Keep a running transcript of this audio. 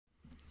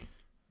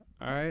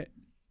All right.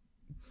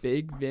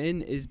 Big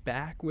Vin is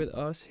back with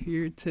us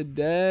here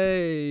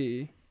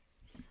today.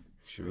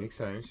 Should be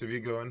exciting. Should be a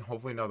good one.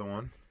 Hopefully another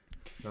one.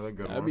 Another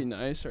good That'd one. be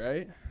nice,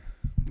 right?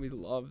 We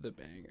love the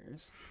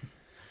bangers.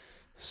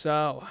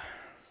 So,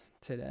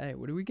 today,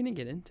 what are we going to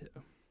get into?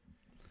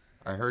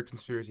 I heard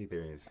conspiracy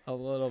theories. A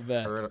little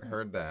bit.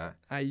 Heard that.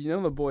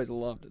 The boys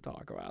love to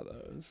talk about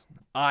those.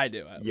 I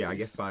do, at Yeah, least. I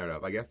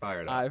get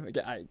fired up.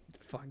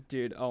 Fuck,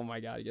 dude. Oh, my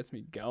God. It gets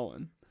me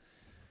going.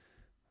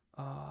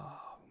 Oh,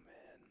 man.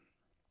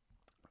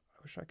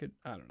 I wish I could.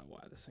 I don't know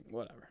why this thing.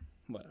 Whatever.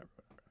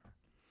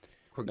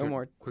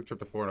 Quick trip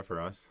to Florida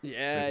for us.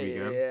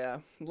 Yeah.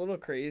 A little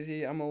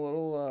crazy. I'm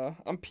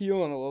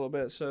peeling a little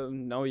bit, so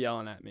no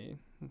yelling at me.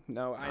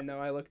 No, I know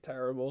I look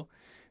terrible.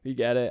 You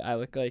get it. I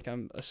look like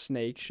I'm a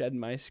snake shedding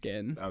my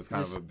skin. I was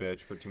kind of a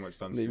bitch, put too much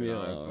sunscreen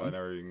on, so I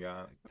never even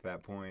got to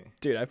that point.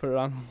 Dude, I put it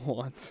on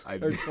once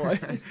or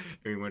twice.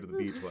 We went to the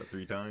beach,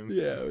 3 times?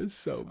 Yeah, it was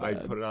so bad.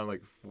 I put it on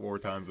like 4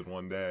 times in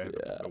one day.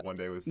 Yeah. The one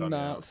day was sunny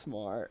Not out.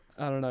 smart.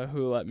 I don't know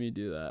who let me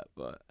do that,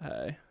 but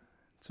hey,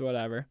 it's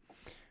whatever.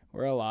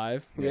 We're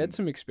alive. We had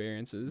some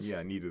experiences. Yeah,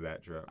 I needed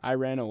that trip. I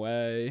ran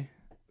away.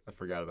 I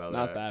forgot about that.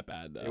 Not that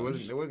bad though. It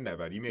wasn't that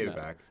bad. You made it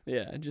back.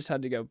 Yeah, I just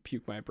had to go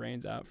puke my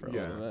brains out for a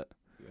little bit.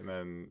 And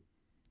then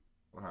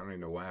I don't even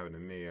know what happened to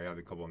me. I had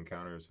a couple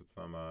encounters with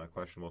some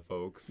questionable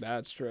folks.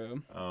 That's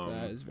true.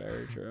 That is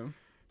very true.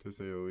 To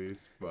say the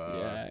least. But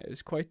yeah, it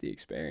was quite the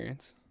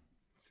experience.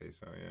 Say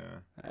so, yeah.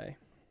 Hey,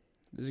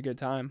 it was a good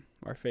time.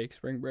 Our fake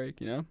spring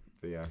break, you know?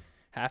 But yeah.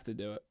 Have to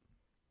do it.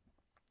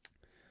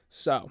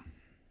 So,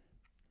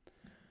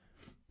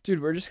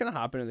 dude, we're just going to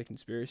hop into the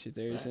conspiracy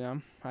theories, you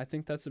know? I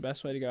think that's the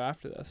best way to go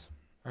after this.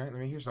 All right, let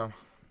me hear some.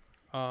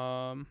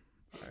 All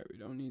right, we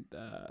don't need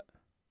that.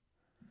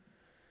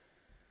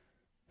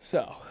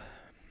 So,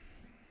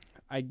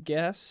 I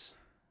guess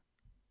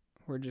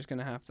we're just going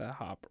to have to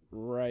hop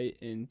right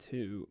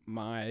into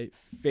my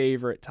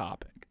favorite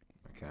topic.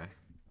 Okay.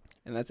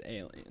 And that's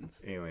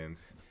aliens.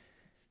 Aliens.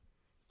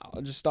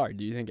 I'll just start.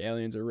 Do you think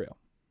aliens are real?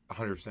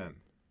 100%.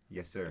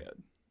 Yes, sir.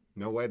 Good.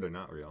 No way they're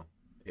not real.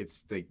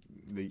 It's like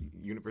the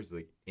universe is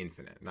like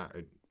infinite. I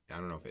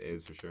don't know if it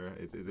is for sure.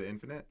 Is it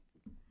infinite?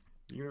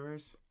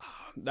 Universe?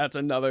 That's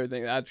another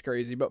thing. That's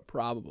crazy, but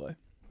probably.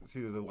 See,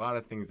 there's a lot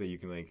of things that you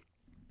can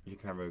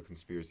have a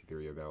conspiracy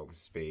theory about with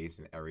space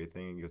and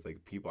everything. Because like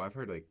I've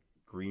heard like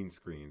green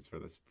screens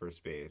for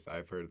space.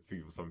 I've heard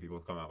some people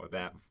come out with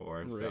that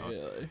before. Really?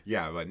 So,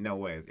 yeah, but no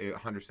way. It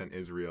 100%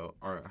 is real.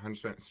 Or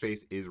 100%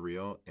 space is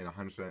real, and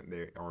 100%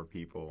 there are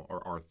people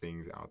or are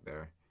things out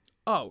there.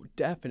 Oh,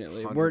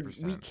 definitely.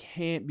 100%. We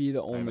can't be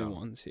the only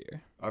ones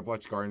here. I've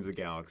watched Guardians of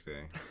the Galaxy,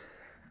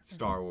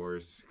 Star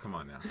Wars. Come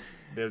on now.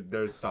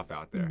 There's stuff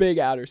out there. Big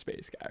outer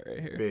space guy right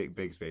here.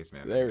 Big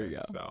spaceman. There we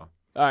go. So.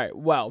 All right.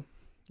 Well,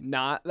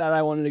 not that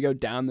I wanted to go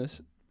down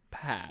this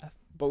path,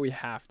 but we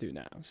have to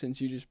now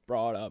since you just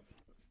brought up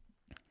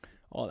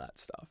all that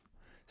stuff,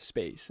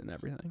 space and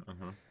everything.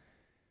 Uh-huh.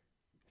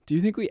 Do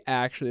you think we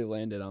actually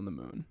landed on the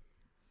moon?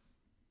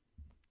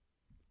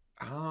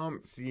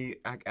 See,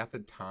 at the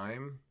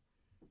time,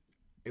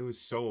 it was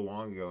so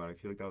long ago, and I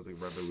feel like that was like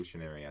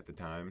revolutionary at the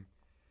time.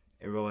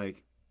 And we're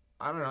like,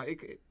 I don't know.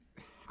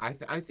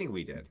 I think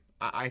we did.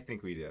 I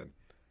think we did.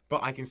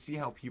 But I can see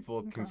how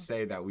people can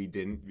say that we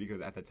didn't because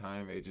at the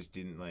time it just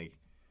didn't like.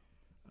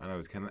 I don't know. It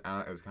was kind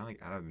of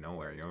like out of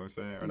nowhere. You know what I'm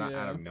saying? Or not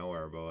out of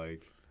nowhere, but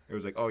like it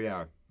was like, oh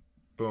yeah,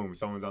 boom,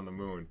 someone's on the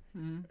moon.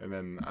 Mm-hmm. And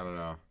then I don't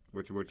know.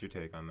 What's your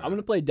take on that? I'm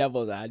gonna play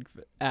devil's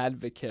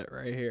advocate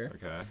right here.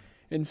 Okay.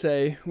 And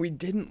say we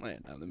didn't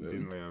land on the moon.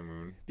 Didn't land on the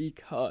moon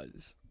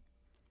because,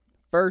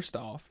 first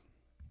off,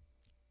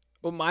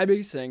 well, my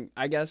biggest thing,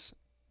 I guess,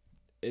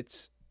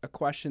 it's a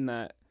question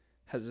that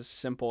has a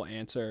simple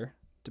answer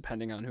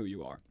depending on who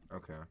you are.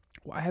 Okay.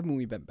 Why haven't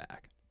we been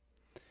back?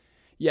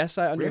 Yes,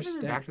 I understand. We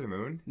haven't been back to the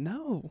moon?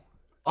 No.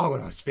 Oh,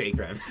 no, it's fake,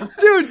 man.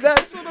 Dude,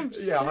 that's what I'm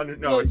saying. Yeah,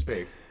 no, it's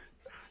fake.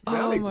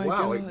 Yeah, oh my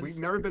God. Like, we've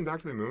never been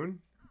back to the moon?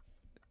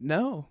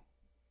 No.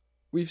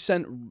 We've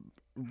sent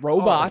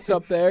robots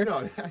up there.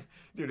 No,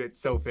 dude,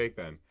 it's so fake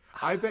then.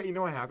 I bet you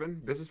know what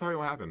happened? This is probably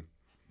what happened.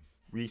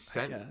 We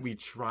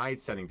tried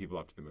sending people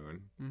up to the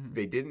moon. Mm-hmm.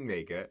 They didn't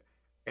make it.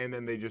 And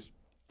then they just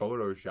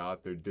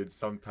photoshopped or did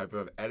some type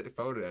of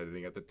photo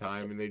editing at the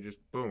time, and they just,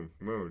 boom,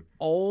 moon.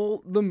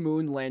 All the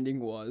moon landing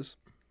was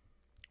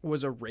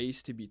a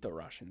race to beat the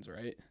Russians,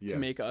 right? Yes. To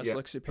make us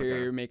look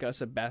superior, make us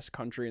the best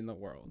country in the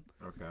world.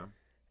 Okay.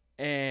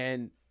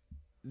 And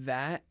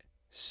that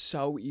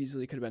so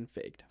easily could have been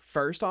faked.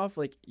 First off,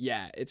 like,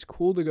 yeah, it's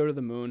cool to go to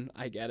the moon.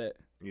 I get it.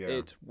 Yeah.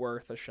 It's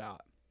worth a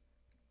shot.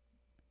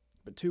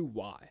 But two,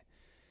 why?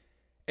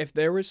 If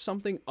there was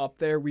something up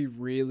there we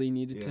really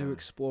needed to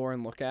explore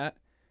and look at,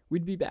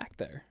 we'd be back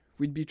there.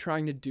 We'd be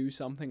trying to do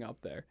something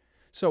up there.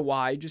 So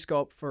why just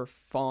go up for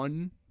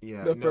fun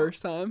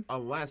first time?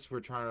 Unless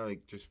we're trying to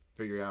like just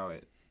figure out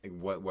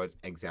what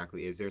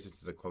exactly is there, since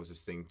it's the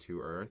closest thing to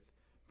Earth.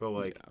 But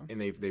like,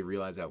 and they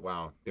realize that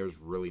there's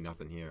really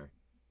nothing here.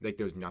 Like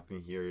there's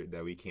nothing here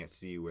that we can't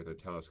see with a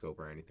telescope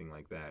or anything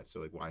like that. So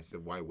like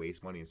why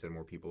waste money and send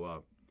more people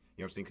up?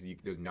 You know what I'm saying?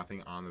 Because there's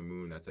nothing on the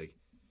moon that's like,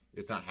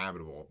 it's not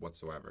habitable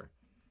whatsoever.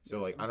 So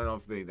like, I don't know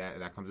if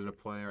that comes into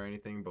play or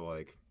anything, but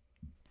like.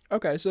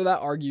 Okay, so that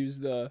argues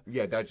the.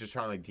 Yeah, that's just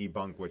trying to like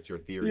debunk what your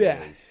theory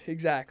is. Yeah,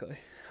 exactly.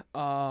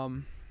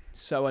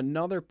 So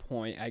another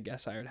point I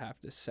guess I would have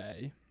to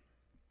say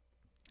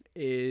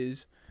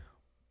is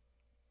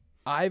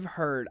I've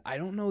heard, I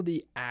don't know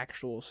the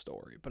actual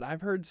story, but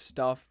I've heard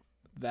stuff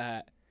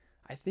that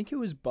I think it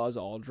was Buzz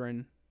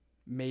Aldrin,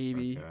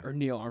 maybe, or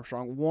Neil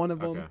Armstrong, one of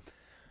them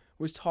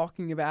was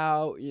talking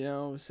about,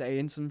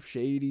 saying some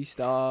shady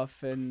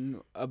stuff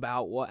and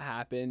about what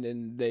happened,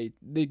 and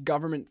the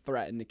government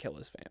threatened to kill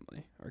his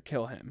family or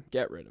kill him,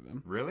 get rid of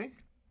him. Really?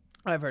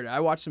 I've heard it.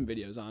 I watched some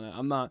videos on it.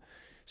 I'm not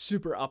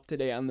super up to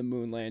date on the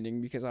moon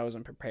landing because I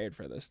wasn't prepared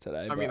for this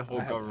today. I mean, the whole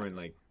government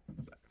like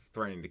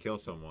threatening to kill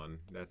someone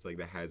that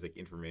has like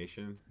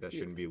information that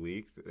shouldn't be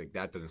leaked. Like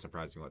that doesn't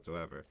surprise me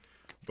whatsoever.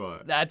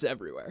 But that's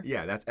everywhere.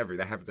 Yeah, that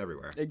happens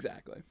everywhere.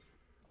 Exactly.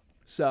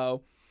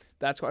 So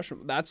that's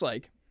question. That's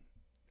like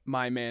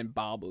my man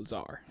Bob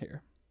Lazar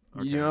here.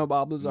 Okay. You know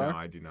Bob Lazar? No,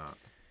 I do not.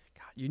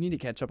 God, you need to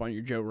catch up on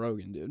your Joe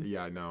Rogan, dude.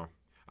 Yeah, I know.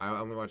 I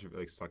only watch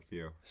like select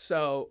few.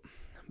 So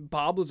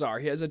Bob Lazar,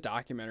 he has a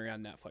documentary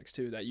on Netflix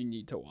too that you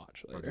need to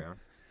watch later. Okay.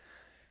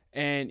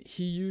 And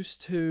he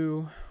used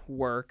to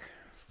work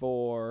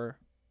for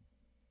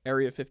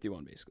Area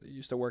 51, basically. He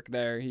used to work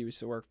there. He used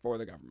to work for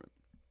the government.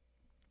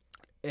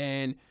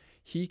 And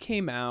he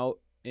came out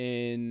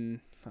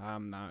in,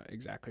 I'm not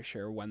exactly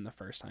sure when the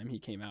first time he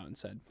came out and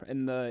said,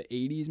 in the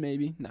 80s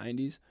maybe,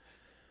 90s,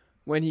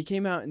 when he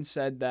came out and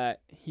said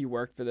that he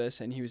worked for this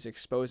and he was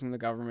exposing the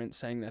government,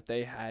 saying that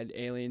they had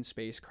alien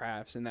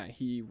spacecrafts and that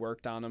he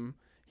worked on them.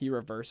 He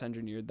reverse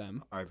engineered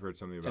them. I've heard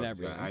something about this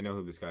guy. I know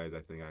who this guy is, I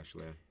think,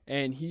 actually.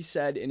 And he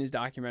said in his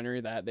documentary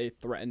that they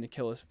threatened to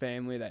kill his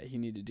family, that he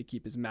needed to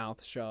keep his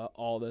mouth shut,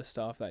 all this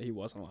stuff, that he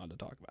wasn't allowed to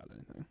talk about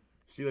anything.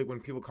 See, like, when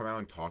people come out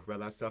and talk about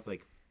that stuff,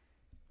 like,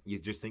 you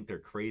just think they're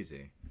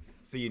crazy.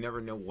 So you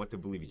never know what to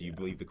believe. Do you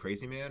believe the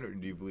crazy man or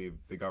do you believe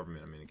the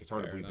government? I mean, it's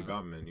hard to believe the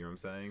government, you know what I'm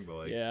saying? But,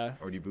 like,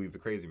 or do you believe the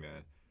crazy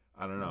man?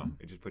 I don't know.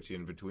 It just puts you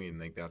in between.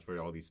 Like, that's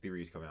where all these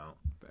theories come out.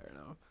 Fair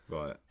enough.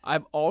 But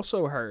I've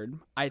also heard,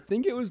 I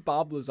think it was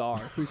Bob Lazar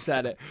who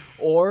said it,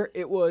 or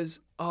it was,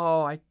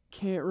 I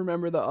can't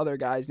remember the other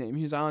guy's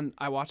name.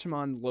 I watch him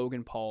on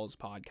Logan Paul's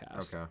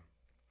podcast. Okay.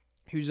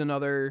 Who's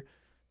another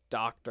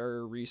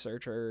doctor,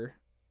 researcher,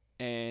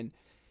 and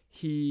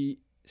he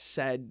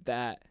said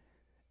that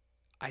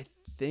I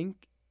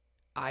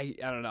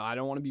don't know, I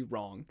don't want to be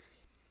wrong,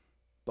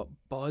 but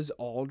Buzz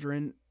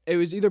Aldrin, it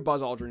was either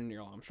Buzz Aldrin or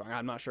Neil Armstrong.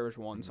 I'm not sure which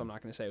one, so I'm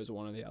not going to say it was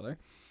one or the other.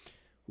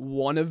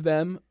 One of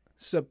them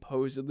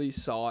supposedly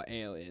saw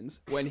aliens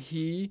when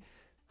he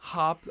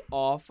hopped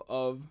off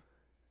of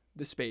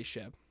the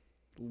spaceship,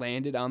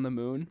 landed on the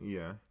moon.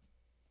 Yeah.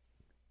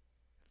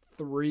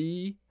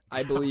 3,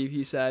 I believe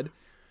he said,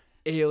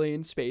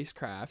 alien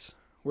spacecrafts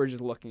were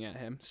just looking at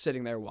him,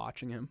 sitting there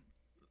watching him.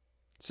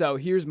 So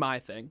here's my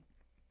thing.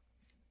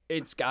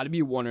 It's got to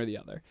be one or the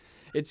other.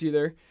 It's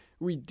either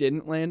we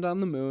didn't land on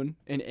the moon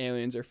and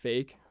aliens are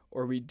fake,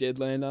 or we did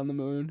land on the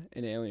moon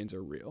and aliens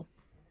are real.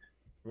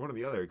 One or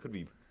the other. It could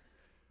be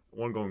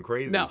one going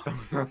crazy. No.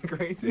 Someone going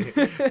crazy.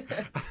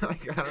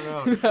 Like, I don't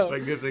know. No.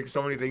 Like, there's like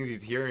so many things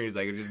he's hearing. He's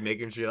like just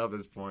making shit up at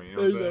this point. You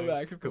know There's what I'm no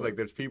saying? back and Because like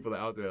there's people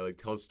out there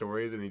like tell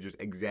stories and they just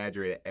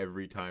exaggerate it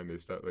every time they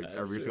start. Like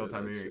That's single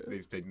time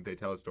true. they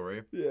tell a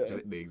story. Yeah.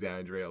 Just, they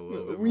exaggerate a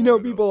little bit. We more.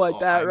 know people like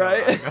that,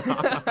 right?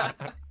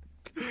 I know.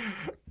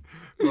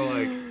 But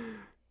like,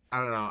 I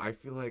don't know. I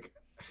feel like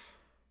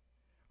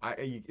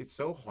it's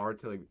so hard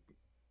to like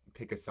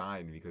pick a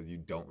side because you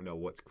don't know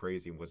what's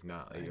crazy and what's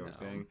not. Like, you know what I'm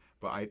saying?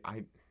 But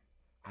I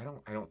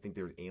don't think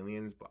there's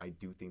aliens, but I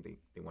do think they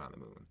went on the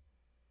moon.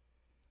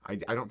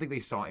 I don't think they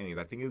saw aliens.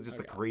 I think it was just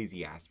the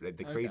crazy aspect,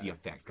 the crazy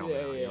effect coming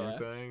out. You know what I'm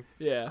saying?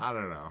 Yeah. I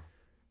don't know.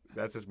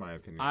 That's just my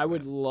opinion. I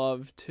would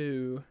love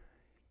to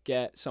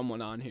get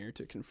someone on here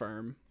to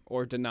confirm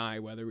or deny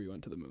whether we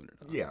went to the moon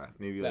or not. Yeah,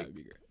 maybe that would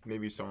be great.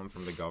 Maybe someone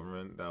from the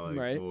government that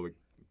like will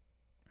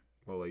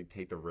like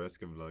take the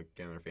risk of like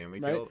getting their family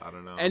killed. I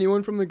don't know.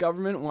 Anyone from the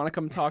government want to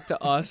come talk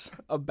to us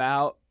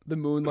about the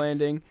moon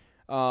landing?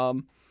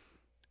 I'm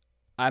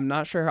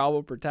not sure how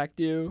we'll protect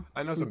you.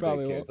 I know some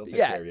big kids. I'll take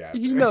care of you after.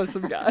 He knows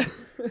some guy.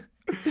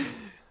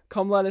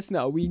 Come let us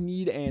know. We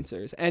need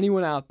answers.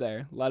 Anyone out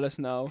there, let us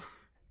know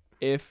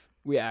if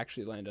we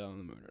actually landed on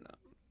the moon or not.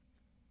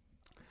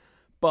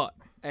 But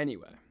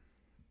anyway,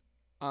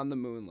 on the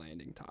moon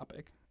landing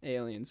topic,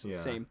 aliens,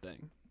 same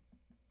thing.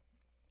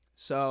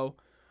 So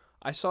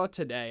I saw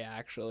today,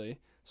 actually,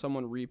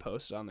 someone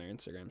reposted on their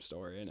Instagram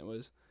story, and it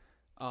was,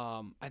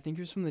 I think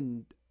it was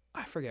from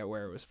I forget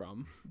where it was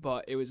from,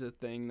 but it was a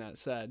thing that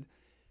said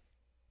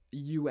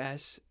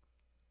U.S.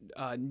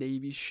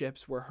 Navy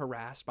ships were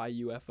harassed by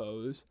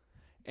UFOs.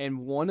 And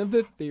one of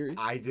the theories...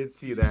 I did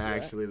see that,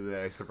 actually,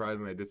 today.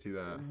 Surprisingly, I did see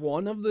that.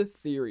 One of the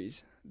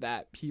theories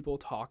that people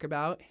talk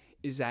about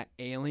is that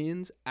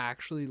aliens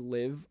actually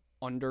live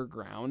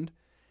underground.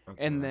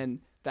 Okay. And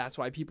then that's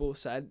why people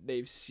said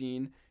they've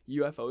seen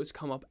UFOs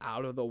come up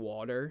out of the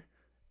water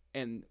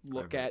and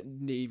look at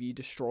Navy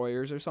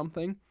destroyers or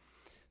something.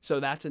 So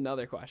that's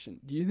another question.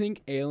 Do you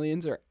think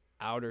aliens are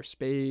outer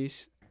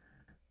space,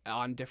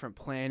 on different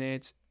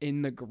planets,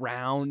 in the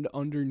ground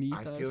underneath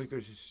us? I feel like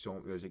there's just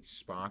there's like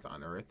spots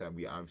on Earth that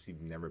we obviously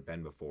have never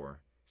been before.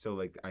 So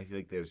like I feel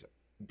like there's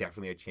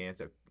definitely a chance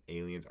that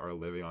aliens are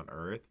living on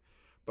Earth,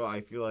 but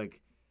I feel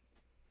like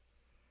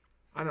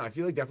I don't know. I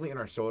feel like definitely in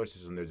our solar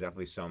system, there's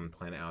definitely some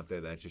planet out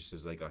there that just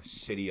is like a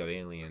city of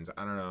aliens.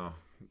 I don't know.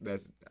 I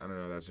don't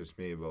know. That's just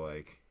me, but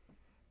like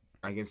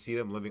I can see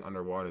them living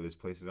underwater. There's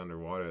places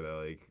underwater that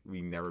like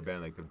we've never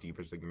been, like the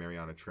deepest, like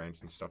Mariana Trench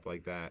and stuff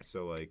like that.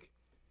 So like.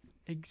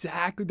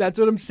 Exactly. That's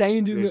what I'm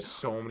saying, dude. There's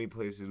so many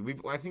places.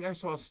 I think I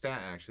saw a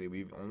stat actually.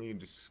 We've only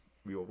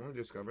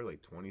discovered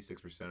like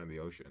 26% of the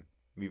ocean.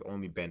 We've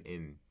only been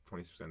in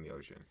 26% of the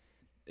ocean.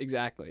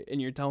 Exactly.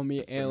 And you're telling me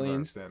That's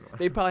aliens,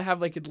 they probably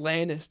have like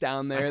Atlantis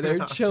down there.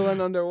 They're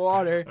chilling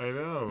underwater. I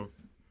know.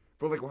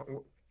 But like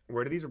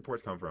where do these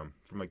reports come from?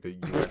 From like the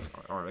US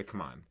or like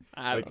come on.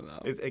 I don't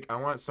know. It's like I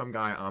want some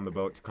guy on the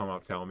boat to come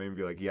up tell me and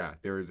be like, "Yeah,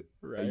 there's a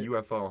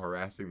UFO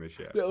harassing the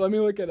ship." Yeah, let me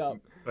look it up.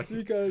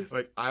 Because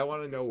like I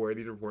want to know where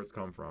these reports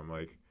come from.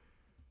 Like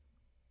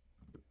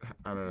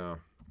I don't know.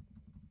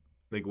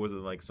 Like was it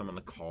like someone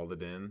that called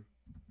it in?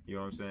 You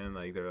know what I'm saying?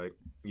 Like they're like,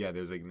 "Yeah,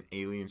 there's like an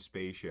alien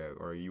spaceship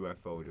or a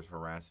UFO just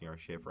harassing our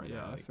ship right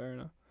now." Yeah, fair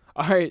enough.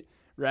 All right,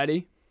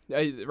 ready?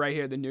 Right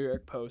here, the New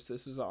York Post.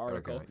 This is an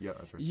article. Okay. Yeah,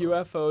 that's right.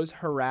 UFOs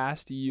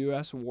harassed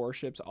U.S.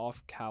 warships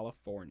off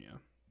California.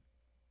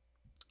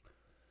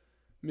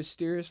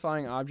 Mysterious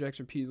flying objects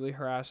repeatedly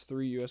harassed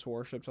 3 U.S.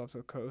 warships off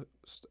the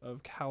coast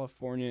of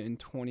California in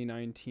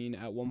 2019,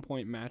 at one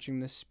point matching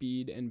the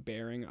speed and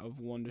bearing of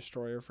one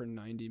destroyer for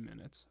 90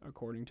 minutes,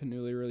 according to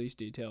newly released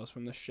details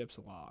from the ship's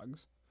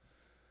logs.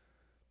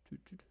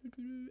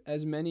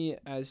 As many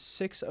as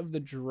 6 of the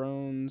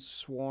drones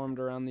swarmed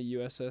around the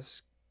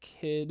USS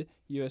Kidd,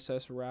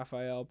 USS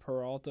Rafael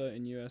Peralta,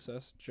 and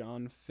USS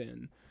John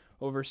Finn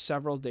over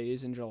several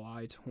days in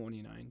July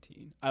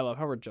 2019. I love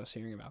how we're just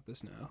hearing about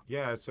this now.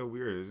 Yeah, it's so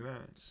weird, isn't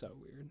it? It's so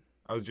weird.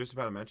 I was just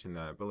about to mention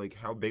that, but like,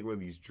 how big were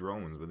these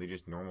drones? Were they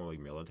just normal like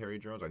military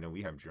drones? I know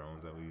we have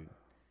drones that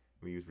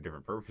we use for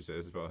different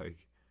purposes, but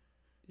like,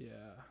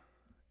 yeah,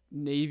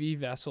 Navy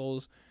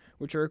vessels,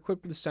 which are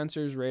equipped with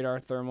sensors, radar,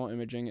 thermal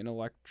imaging, and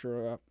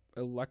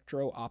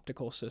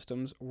electro-optical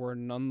systems, were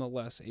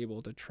nonetheless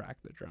able to track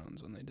the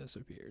drones when they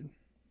disappeared.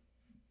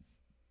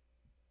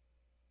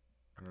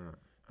 I don't know.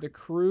 The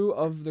crew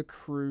of the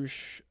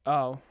cruise...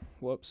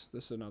 this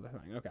is another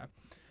thing. Okay.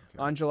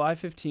 On July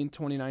 15,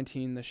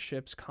 2019, the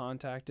ships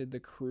contacted the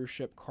cruise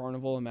ship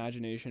Carnival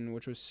Imagination,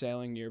 which was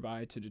sailing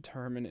nearby, to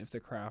determine if the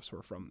crafts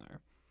were from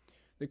there.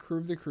 The crew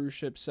of the cruise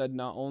ship said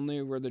not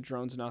only were the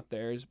drones not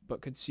theirs,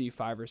 but could see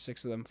 5 or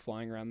 6 of them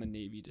flying around the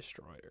Navy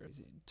destroyers.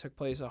 It took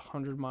place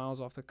 100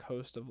 miles off the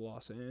coast of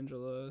Los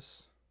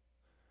Angeles,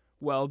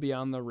 well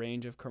beyond the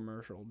range of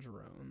commercial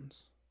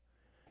drones.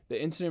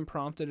 The incident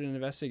prompted an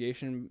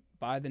investigation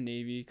by the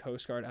Navy,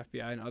 Coast Guard,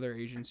 FBI, and other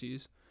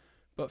agencies,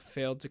 but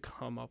failed to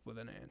come up with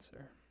an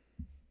answer.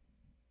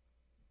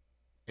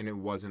 And it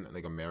wasn't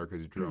like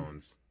America's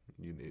drones.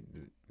 Did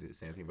it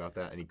say anything about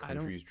that? Any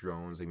country's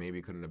drones? Like maybe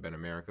it couldn't have been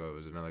America. It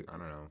was another. I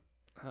don't know.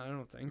 I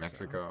don't think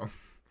Mexico. So.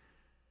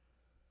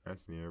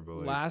 That's near, but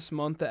like... Last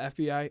month, the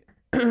FBI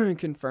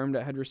confirmed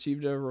it had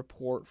received a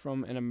report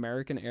from an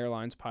American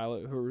Airlines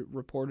pilot who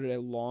reported a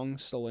long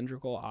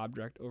cylindrical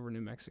object over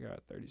New Mexico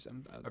at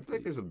 37,000 I feel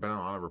like there's been a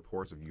lot of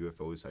reports of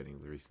UFO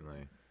sightings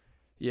recently.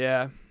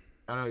 Yeah.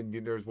 I don't know.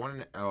 There was one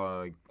in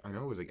I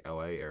know it was like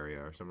L.A. area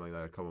or something like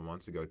that a couple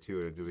months ago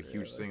too. There was a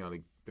huge thing on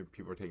like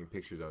people were taking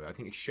pictures of it. I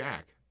think it's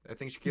Shaq. I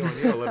think Shaquille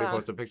O'Neal literally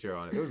posted a picture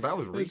on it. That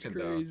was recent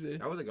though.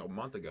 That was like a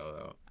month ago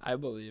though. I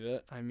believe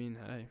it. I mean,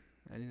 hey,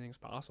 anything's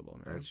possible,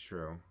 man. That's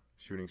true.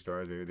 Shooting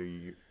stars,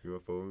 maybe they're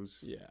UFOs.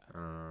 Yeah.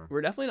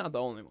 We're definitely not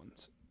the only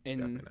ones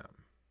in not.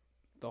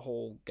 The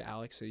whole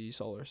galaxy,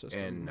 solar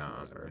system. And not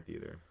on Earth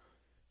either.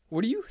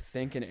 What do you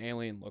think an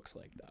alien looks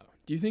like, though?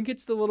 Do you think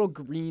it's the little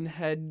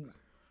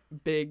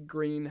big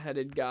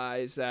green-headed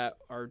guys that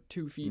are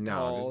 2 feet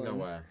tall? No, there's no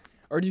way.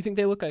 Or do you think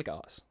they look like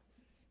us?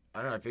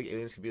 I don't know. I think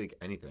aliens could be like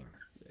anything.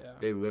 Yeah.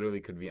 They literally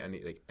could be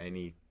any.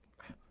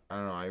 I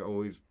don't know. I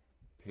always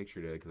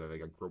pictured it because I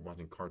grew up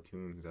watching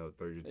cartoons out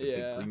there, just the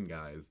big green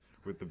guys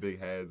with the big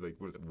heads. Like,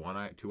 what is it? 1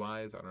 eye, 2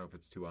 eyes? I don't know if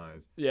it's 2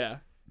 eyes. Yeah.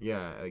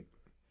 Yeah. Like,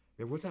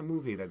 what's that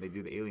movie that they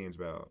do the aliens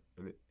about?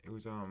 It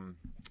was I don't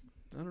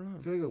know.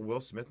 I feel like a Will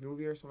Smith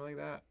movie or something like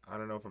that. I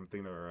don't know if I'm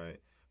thinking of it right.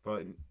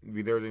 But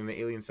there was an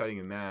alien sighting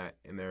in that,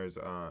 and there's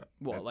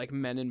like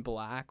Men in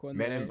Black?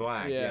 Men in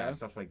Black, yeah,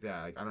 stuff like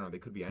that. Like, I don't know, they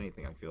could be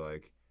anything. I feel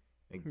like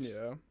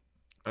yeah.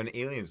 An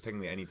alien is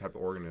technically any type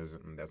of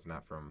organism that's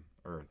not from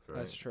Earth, right?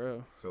 That's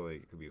true. So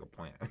like, it could be a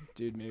plant.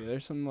 Dude, maybe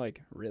there's some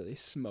like really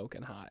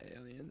smoking hot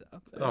aliens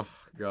out there. Oh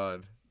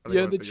God! You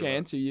have the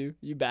chance? Are you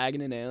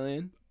bagging an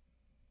alien?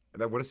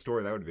 What a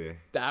story that would be.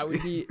 That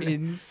would be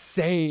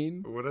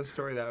insane. What a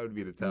story that would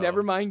be to tell.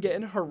 Never mind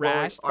getting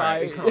harassed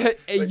by right,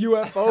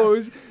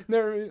 UFOs.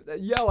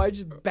 Yo, I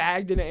just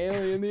bagged an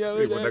alien the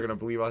other day. They're gonna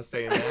believe us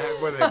saying that.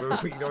 What,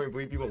 you don't even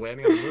believe people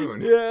landing on the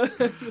moon. Yeah.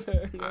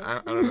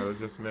 I don't know. It's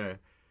just me.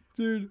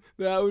 Dude,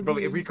 that would be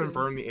But if we insane.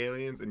 confirm the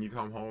aliens and you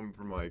come home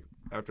from like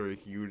after a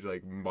huge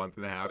like month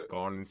and a half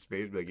gone in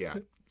space, be like, yeah,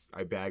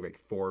 I bagged like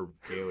 4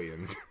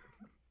 aliens.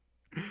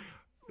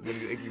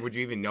 Would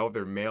you even know if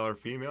they're male or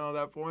female at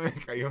that point?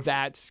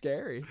 That's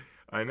scary.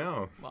 I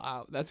know.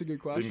 Wow, that's a good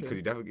question. Because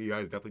you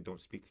guys definitely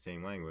don't speak the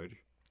same language.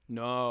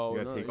 No,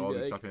 you gotta take all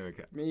this stuff into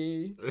account.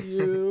 Me,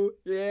 you,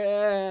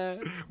 yeah.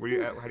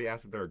 How do you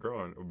ask if they're a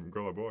girl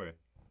or boy?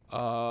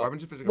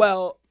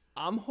 Well,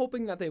 I'm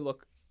hoping that they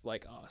look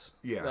like us.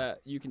 Yeah.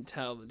 That you can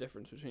tell the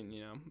difference between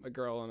a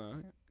girl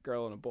and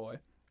a boy.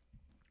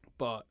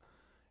 But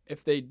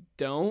if they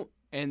don't,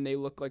 and they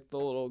look like the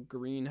little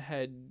green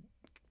head,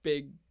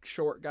 big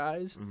short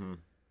guys, I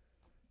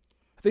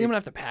think I'm gonna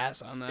have to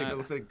pass on that. If it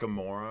looks like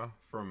Gamora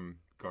from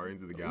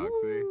Guardians of the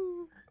Galaxy.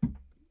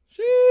 Sheesh.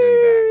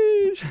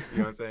 You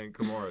know what I'm saying?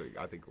 Gamora,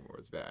 I think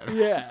Gamora's bad.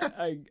 Yeah,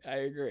 I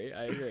agree.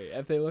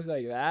 If they look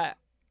like that,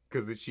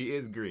 because she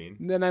is green,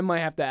 then I might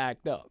have to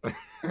act up.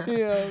 You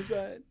know what I'm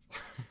saying?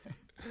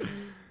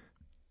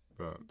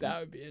 But that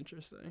would be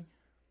interesting.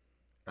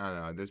 I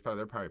don't know.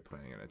 They're probably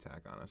planning an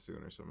attack on us soon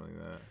or something like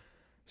that.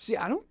 See,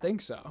 I don't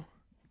think so.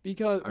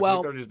 Because, I feel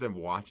like they've just been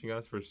watching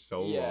us for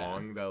so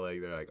long that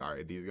they're like, all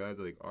right, these guys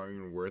aren't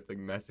even worth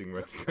messing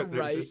with because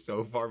they're just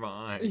so far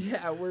behind.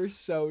 Yeah, we're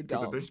so dumb.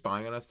 Because if they're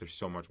spying on us, they're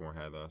so much more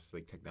ahead of us,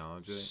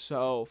 technology.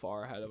 So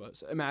far ahead of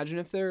us. Imagine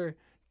if they're,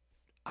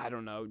 I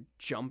don't know,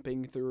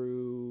 jumping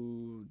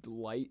through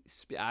light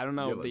speed. I don't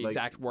know the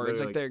exact words.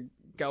 They're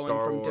going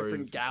Star from Wars,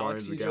 different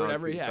galaxies or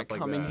whatever. Yeah,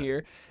 coming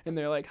here and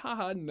they're like,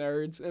 haha,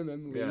 nerds, and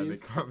then leave. Yeah, they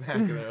come back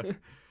and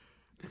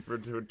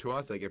to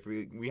us, if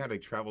we had to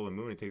travel the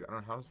moon, it takes, I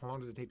don't know, how long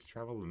does it take to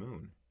travel the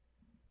moon?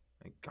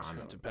 God,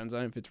 it depends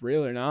on if it's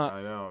real or not.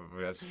 I know,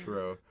 that's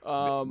true.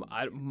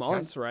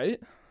 Months, right?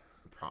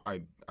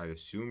 I'd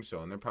assume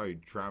so, and they're probably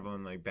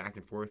traveling back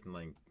and forth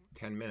in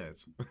 10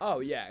 minutes.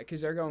 Oh yeah,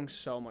 because they're going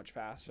so much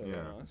faster than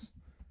us.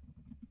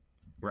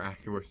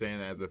 We're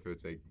saying it as if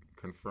it's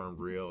confirmed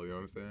real. You know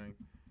what I'm saying?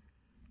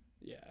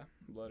 Yeah,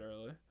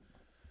 literally.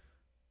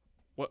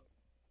 What?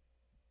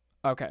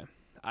 Okay,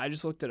 I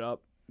just looked it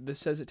up. This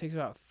says it takes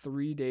about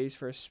 3 days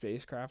for a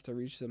spacecraft to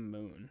reach the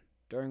moon,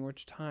 during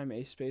which time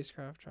a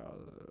spacecraft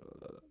travels.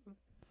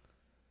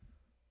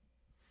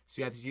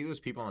 See, I see those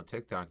people on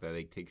TikTok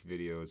that takes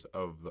videos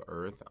of the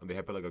Earth. They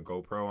have put a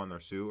GoPro on their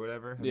suit or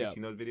whatever. Have you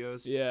seen those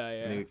videos? Yeah.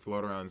 And they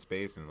float around in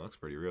space, and it looks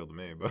pretty real to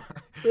me. But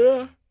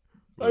yeah,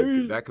 I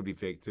mean, that could be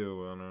fake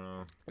too. I don't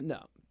know.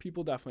 No,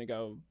 people definitely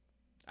go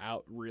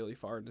out really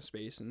far into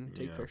space and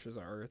take pictures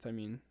of Earth. I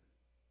mean,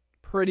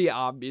 pretty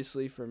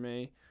obviously for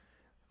me.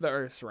 The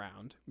Earth's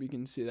round. We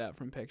can see that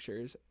from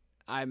pictures.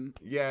 You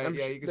can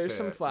say there's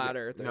some that. flat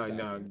earthers.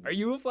 No. Are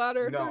you a flat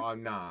earther? No,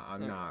 I'm not.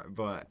 I'm not.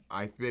 But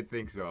I did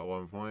think so at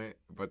one point.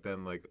 But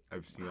then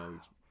I've seen all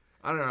these.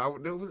 I don't know.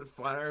 It wasn't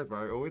flat Earth, but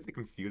I always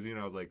confused me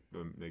when I was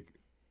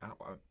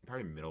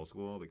probably middle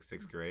school,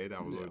 6th grade. I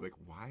was always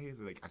why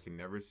is it I can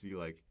never see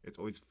it's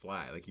always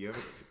flat. You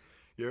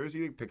ever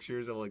see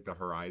pictures of the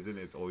horizon?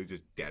 It's always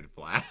just dead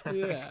flat.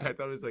 Yeah. I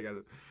thought it was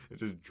it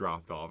just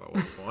dropped off at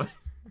one point.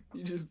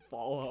 You just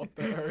fall off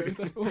the Earth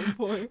at one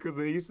point. Because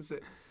they used to say.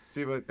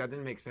 See, but that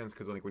didn't make sense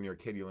because when you're a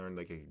kid, you learn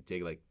you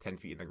dig 10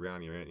 feet in the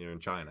ground. You're in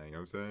China. You know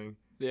what I'm saying?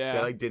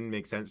 Yeah. That didn't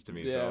make sense to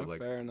me. Yeah, so I was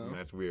fair enough.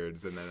 That's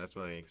weird. And then that's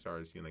when I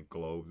started seeing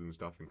globes and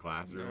stuff in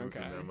classrooms.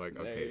 Okay. And then I'm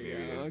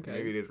Okay.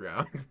 maybe it is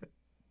round.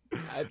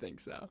 I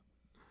think so.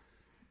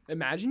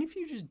 Imagine if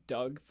you just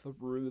dug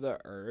through the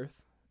Earth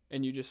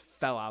and you just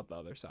fell out the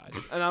other side.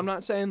 And I'm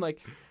not saying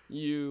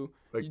you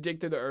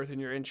dig through the Earth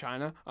and you're in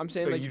China. I'm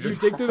saying you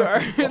dig through the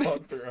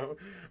Earth.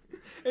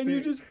 And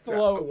you just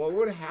float. What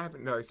would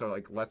happen? No, so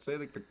let's say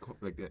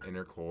the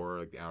inner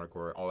core, the outer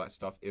core, all that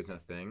stuff isn't a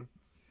thing,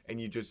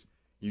 and you just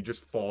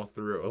fall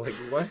through.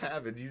 What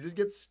happens? You just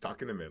get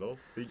stuck in the middle.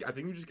 I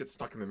think you just get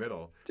stuck in the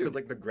middle because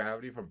the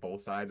gravity from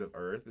both sides of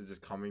Earth is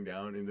just coming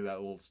down into that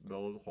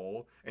little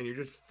hole, and you're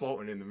just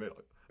floating in the middle.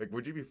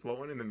 Would you be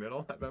floating in the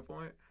middle at that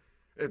point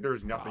if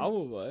there's nothing?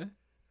 Probably.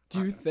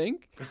 Do you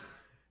think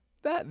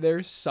that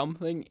there's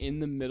something in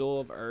the middle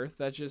of Earth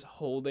that's just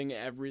holding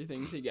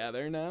everything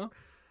together now?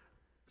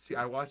 See,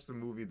 I watched the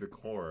movie The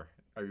Core.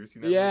 Have you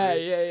seen that movie? Yeah.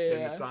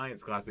 In the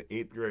science class in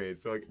 8th grade.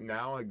 So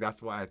now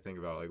that's why I think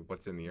about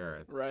what's in the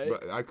Earth. Right.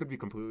 But I could be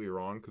completely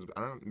wrong because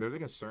I don't.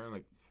 There's a certain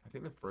I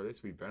think the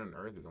furthest we've been on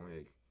Earth is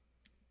only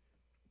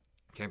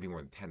can't be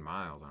more than 10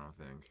 miles. I don't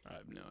think. I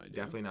have no idea.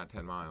 Definitely not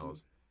 10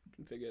 miles.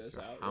 Can figure this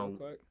out real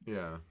quick.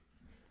 Yeah.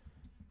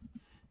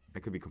 I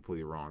could be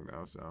completely wrong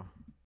though. So.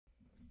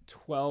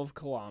 12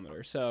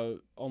 kilometers, so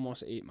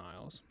almost 8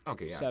 miles.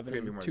 Okay, yeah. 7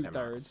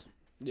 2/3.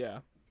 Yeah.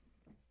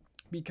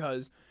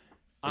 Because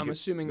I'm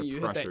assuming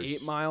you hit the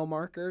 8 mile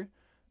marker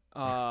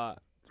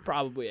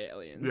probably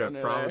aliens. Yeah,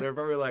 under probably there. they're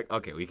probably like,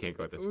 okay, we can't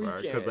go this We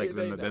far because can't, like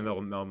they then know.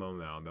 they'll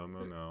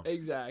no.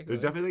 Exactly.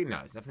 There's definitely no.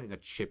 It's definitely a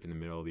chip in the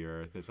middle of the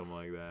earth or something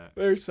like that.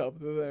 There's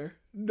something there.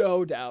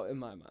 No doubt in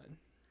my mind.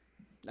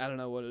 I don't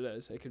know what it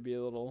is. It could be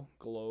a little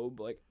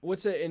globe. Like,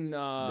 what's it in?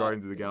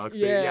 Guardians of the Galaxy.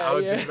 Yeah, I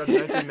was yeah. just about to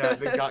mention that. That's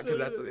Because what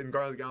that's it is. in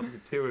Guardians of the Galaxy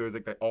 2. It was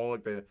like all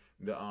like the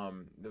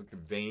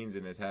veins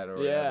in his head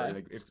or Yeah. whatever.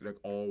 Like it's like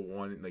all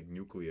one like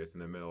nucleus in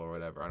the middle or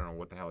whatever. I don't know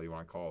what the hell you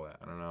want to call it.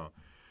 I don't know.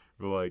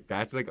 But like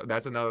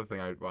that's another thing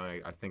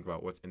I think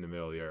about what's in the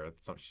middle of the earth.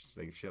 Some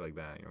like shit like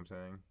that. You know what I'm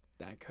saying?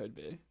 That could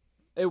be.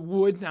 It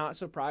would not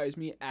surprise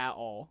me at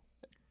all.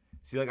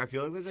 See, like I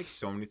feel like there's like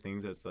so many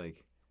things that's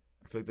like.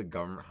 I feel like the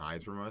government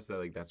hides from us that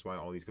like that's why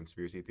all these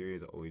conspiracy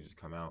theories always just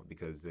come out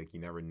because like you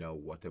never know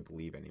what to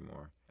believe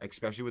anymore.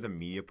 Especially with the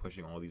media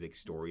pushing all these like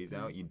stories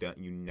out, you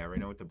never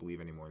know what to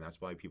believe anymore, and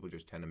that's why people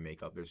just tend to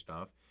make up their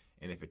stuff.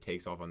 And if it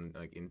takes off on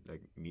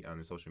on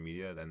the social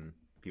media, then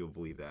people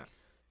believe that.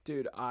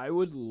 Dude, I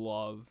would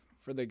love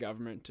for the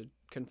government to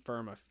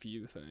confirm a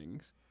few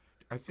things.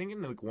 I think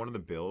in like one of the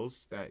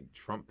bills that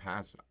Trump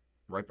passed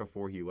right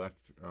before he left.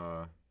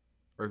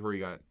 Right before he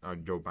got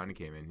Joe Biden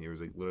came in, he was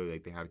like literally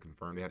like they had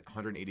confirmed they had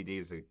 180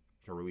 days to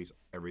release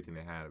everything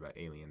they had about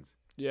aliens.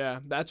 Yeah,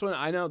 that's when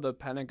I know the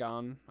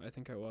Pentagon. I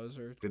think it was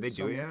or. Did they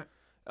do it yet?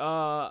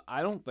 I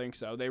don't think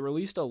so. They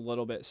released a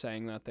little bit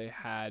saying that they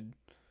had,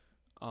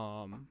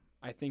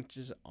 I think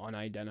just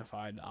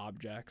unidentified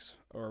objects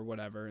or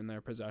whatever in their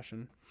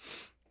possession.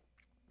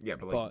 Yeah,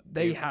 but like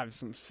they have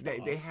some stuff.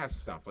 They have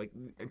stuff like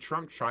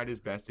Trump tried his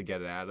best to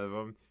get it out of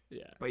them.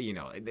 Yeah. But you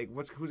know,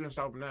 who's gonna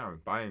stop him now?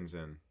 Biden's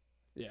in.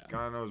 Yeah.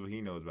 God knows what he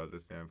knows about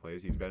this damn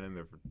place. He's been in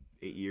there for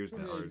 8 years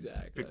now,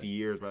 Exactly. or 50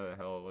 years, whatever the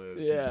hell it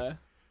is. Yeah.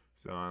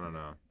 So I don't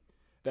know.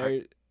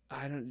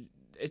 I don't.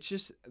 It's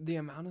just the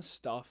amount of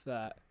stuff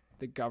that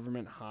the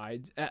government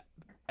hides.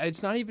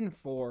 It's not even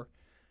for.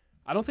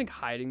 I don't think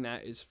hiding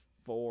that is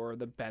for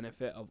the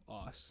benefit of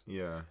us.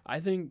 Yeah. I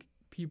think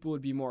people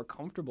would be more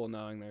comfortable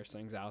knowing there's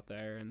things out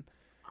there and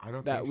I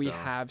don't that think we so.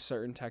 have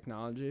certain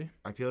technology.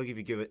 I feel like if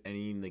you give it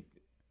any like,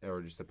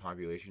 or just the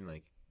population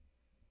like.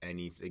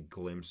 Any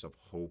glimpse of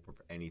hope of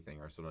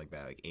anything or something like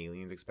that, like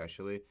aliens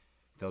especially,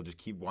 they'll just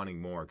keep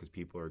wanting more because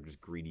people are just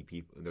greedy.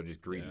 They're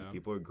just greedy. Yeah.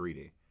 People are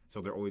greedy,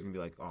 so they're always gonna be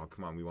like, "Oh,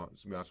 come on, we want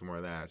some more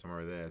of that, some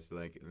more of this."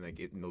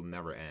 It'll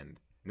never end.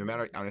 No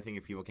matter, I think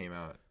if people came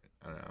out,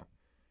 I don't know,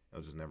 it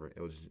was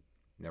just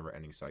never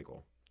ending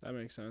cycle. That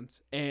makes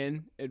sense,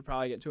 and it'd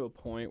probably get to a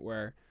point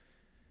where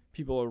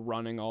people are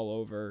running all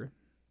over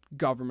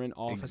government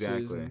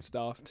offices and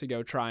stuff to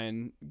go try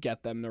and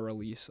get them to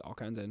release all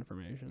kinds of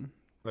information.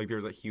 Like there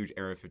was a huge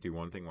Area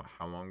 51 thing.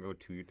 How long ago?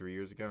 2-3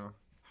 years ago?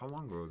 How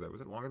long ago was that?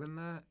 Was it longer than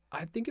that?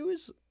 I think it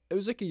was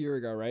like a year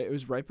ago, right? It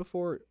was right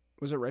before.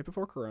 Was it right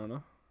before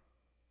Corona?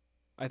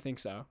 I think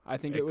so. I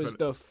think it was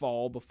the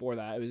fall before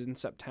that. It was in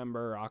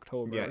September or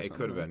October. Yeah, it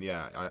could have been.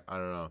 Yeah, I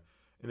don't know.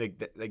 And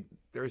like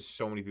there's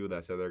so many people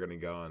that said they're gonna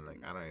go, and like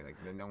I don't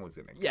like no one's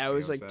gonna. Yeah, it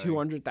was like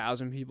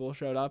 200,000 people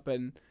showed up,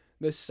 and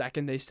the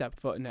second they step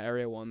foot into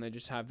Area 1, they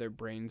just have their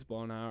brains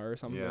blown out or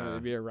something. Yeah.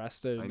 They'd be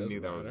arrested. I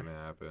knew that was gonna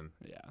happen.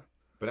 Yeah.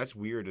 But that's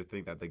weird to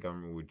think that the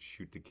government would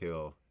shoot to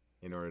kill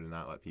in order to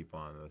not let people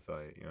on the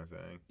site. You know what I'm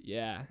saying?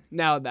 Yeah.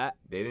 Now that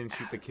they didn't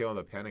shoot to kill in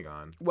the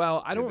Pentagon.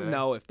 Well, I don't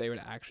know if they would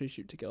actually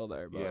shoot to kill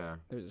there, but yeah,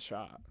 there's a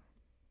shot.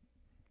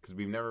 Because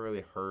we've never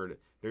really heard.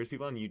 There's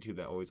people on YouTube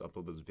that always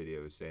upload those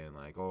videos saying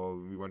like,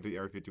 "Oh, we went to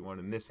Area 51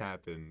 and this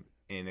happened,"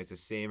 and it's the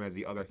same as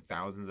the other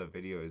thousands of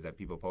videos that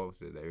people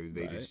posted.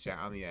 They just sat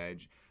on the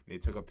edge. They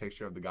took a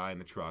picture of the guy in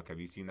the truck. Have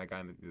you seen that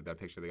guy? That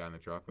picture of the guy in the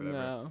truck? Whatever.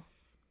 No.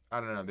 I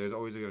don't know. There's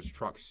always like those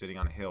trucks sitting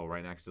on a hill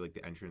right next to like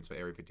the entrance of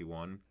Area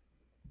 51.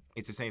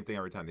 It's the same thing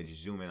every time. They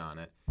just zoom in on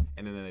it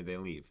and then they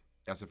leave.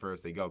 That's the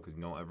first they go because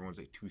everyone's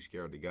like too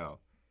scared to go.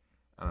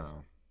 I don't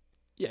know.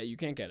 Yeah, you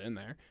can't get in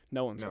there.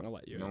 No one's gonna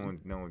let you. No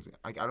one's.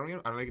 I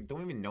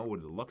don't even know what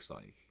it looks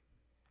like.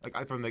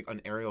 Like from like an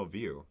aerial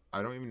view,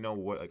 I don't even know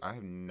what. Like I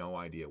have no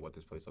idea what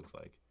this place looks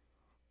like.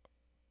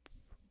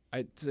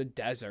 It's a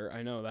desert.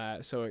 I know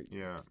that. So it's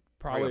Probably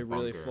probably a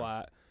really bunker.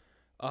 flat.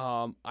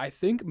 I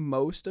think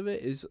most of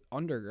it is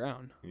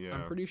underground. Yeah.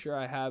 I'm pretty sure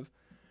I have.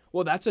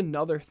 Well, that's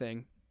another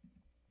thing.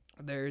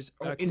 There's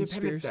a Independence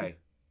conspiracy. Day.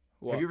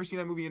 What? Have you ever seen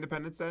that movie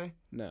Independence Day?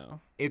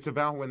 No. It's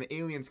about when the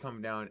aliens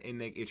come down and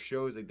like it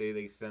shows like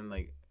they send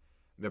like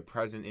the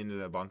president into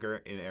the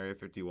bunker in Area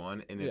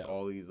 51 and it's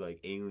all these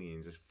like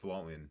aliens just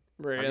floating.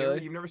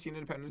 Really? You've never seen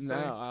Independence Day?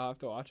 No, I'll have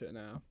to watch it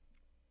now.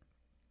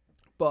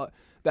 But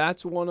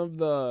that's one of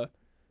the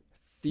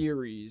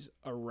theories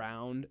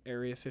around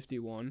Area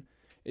 51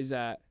 is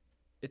that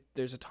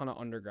there's a ton of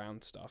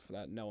underground stuff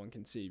that no one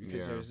can see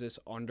because there's this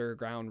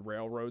underground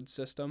railroad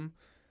system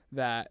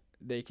that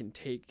they can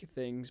take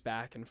things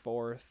back and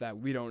forth that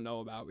we don't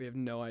know about. We have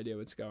no idea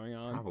what's going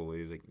on. Probably.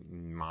 There's like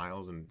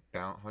miles and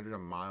hundreds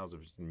of miles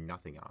of just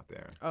nothing out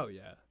there. Oh,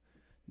 yeah.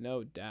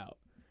 No doubt.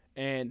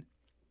 And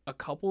a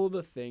couple of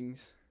the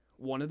things,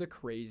 one of the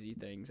crazy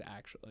things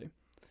actually,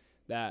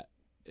 that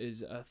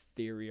is a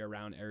theory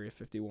around Area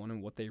 51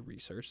 and what they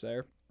researched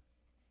there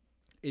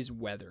is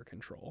weather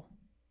control.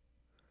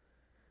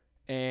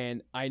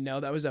 And I know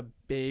that was a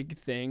big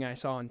thing I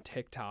saw on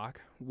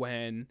TikTok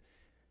when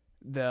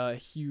the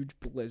huge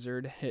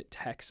blizzard hit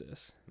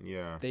Texas.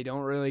 Yeah. They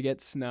don't really get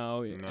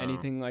snow,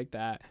 anything like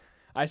that.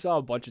 I saw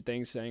a bunch of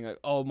things saying like,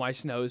 "Oh, my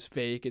snow's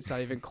fake. It's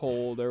not even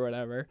cold or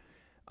whatever."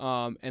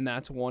 And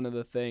that's one of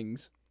the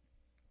things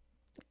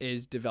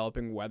is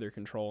developing weather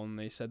control. And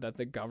they said that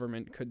the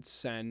government could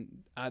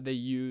send, they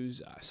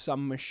use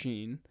some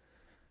machine,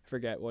 I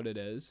forget what it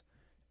is,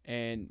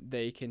 and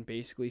they can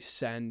basically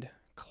send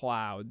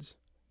clouds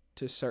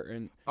to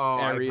certain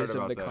areas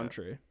of the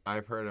country.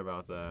 I've heard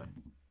about that.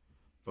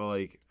 But,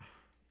 like,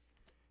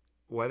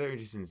 weather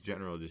just in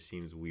general just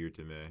seems weird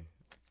to me.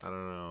 I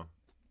don't know.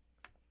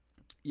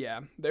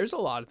 Yeah, there's a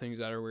lot of things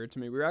that are weird to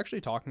me. We were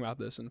actually talking about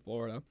this in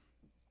Florida.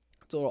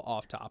 It's a little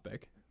off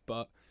topic,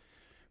 but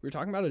we were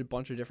talking about a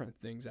bunch of different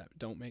things that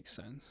don't make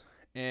sense.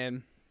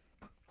 And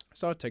I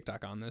saw a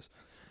TikTok on this.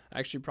 I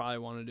actually probably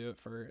want to do it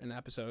for an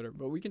episode,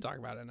 but we can talk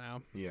about it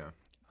now. Yeah.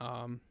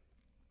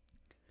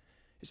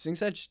 It's things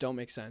that just don't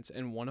make sense,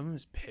 and one of them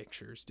is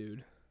pictures,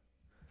 dude.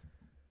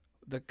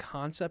 The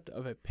concept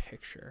of a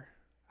picture.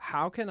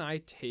 How can I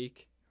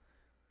take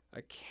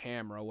a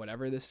camera,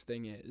 whatever this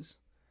thing is,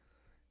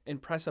 and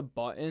press a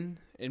button,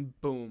 and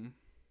boom,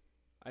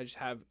 I just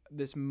have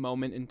this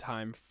moment in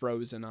time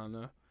frozen on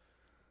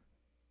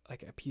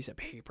a piece of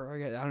paper.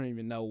 I don't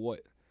even know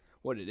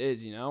what it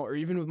is, you know? Or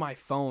even with my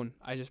phone,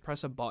 I just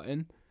press a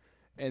button,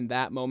 and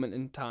that moment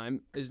in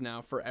time is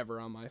now forever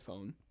on my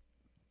phone.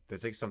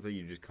 That's like something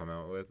you just come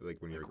out with,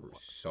 like when you're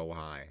so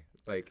high.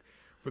 Like,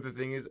 but the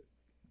thing is,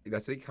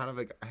 that's like kind of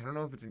like, I don't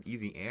know if it's an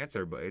easy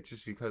answer, but it's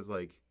just because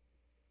like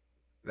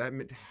that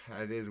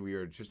is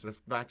weird. Just the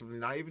fact of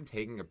not even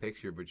taking a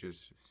picture, but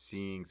just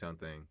seeing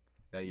something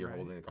that you're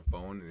holding like a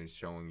phone and it's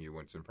showing you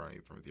what's in front of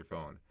you from with your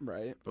phone.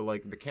 Right. But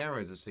like the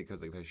camera is just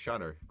because like the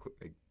shutter,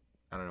 like,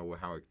 I don't know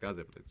how it does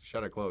it, but the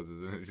shutter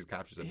closes and it just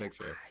captures a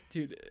picture.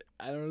 Dude,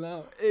 I don't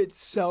know. It's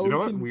so. You know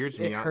what weirds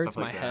me out? It hurts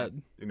stuff like my that?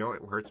 head. You know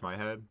what hurts my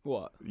head?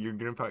 What? You're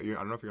gonna probably. I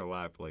don't know if you're gonna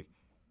laugh, but like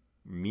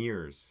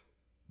mirrors.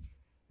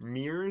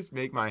 Mirrors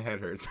make my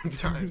head hurt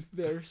sometimes. Dude,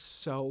 they're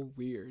so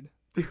weird.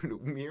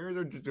 Dude, mirrors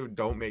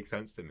don't make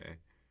sense to me.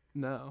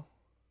 No.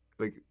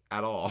 Like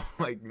at all.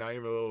 Like not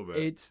even a little bit.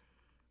 It's.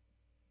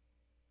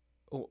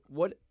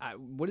 What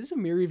is a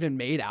mirror even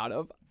made out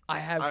of? I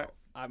have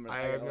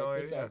no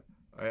idea.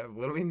 I have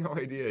literally no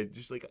idea.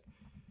 Just like,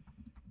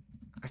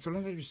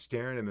 sometimes I'm just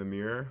staring in the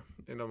mirror,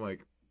 and I'm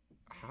like,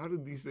 how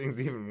did these things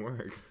even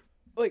work?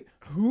 Like,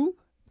 who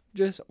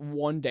just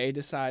one day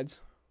decides,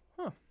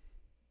 I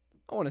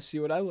want to see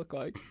what I look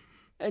like,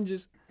 and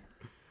just,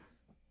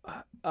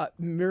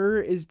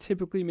 mirror is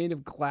typically made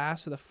of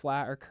glass with a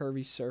flat or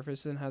curvy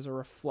surface and has a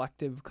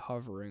reflective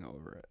covering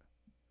over it.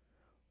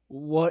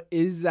 What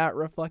is that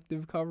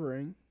reflective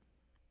covering?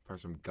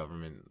 Probably some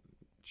government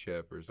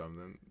chip or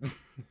something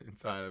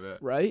inside of it,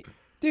 right?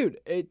 Dude,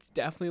 it's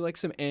definitely like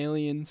some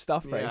alien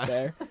stuff right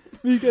there.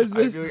 Because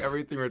I feel like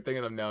everything we're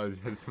thinking of now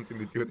has something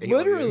to do with aliens.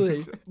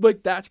 Literally,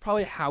 like that's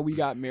probably how we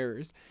got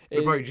mirrors.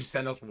 They probably just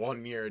send us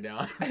one mirror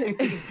down, and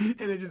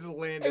it just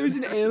landed. It was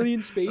an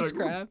alien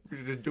spacecraft. We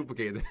should just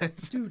duplicate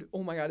this, dude.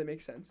 Oh my god, it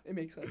makes sense. It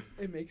makes sense.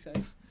 It makes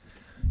sense.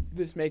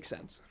 This makes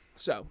sense.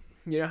 So.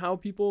 You know how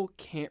people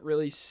can't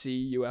really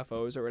see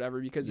UFOs or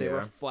whatever because they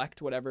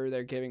reflect whatever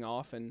they're giving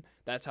off, and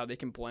that's how they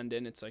can blend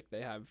in. It's like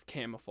they have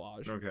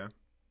camouflage. Okay.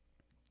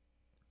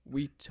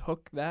 We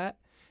took that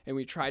and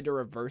we tried to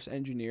reverse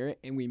engineer it,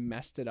 and we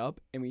messed it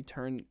up, and we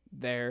turned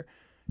their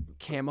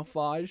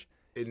camouflage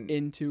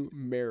into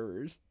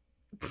mirrors.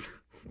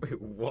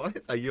 Wait,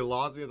 what? You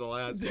lost me at the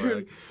last part.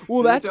 Like,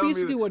 well, so that's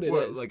basically what it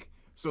is. Like,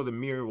 so the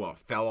mirror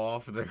fell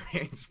off the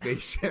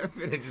spaceship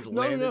and it just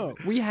landed? No.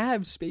 We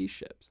have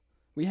spaceships.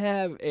 We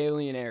have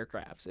alien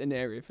aircrafts in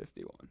Area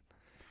 51.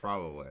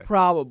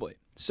 Probably.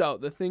 So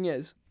the thing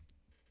is,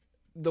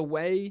 the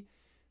way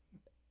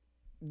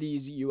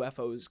these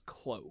UFOs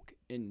cloak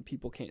and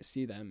people can't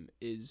see them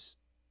is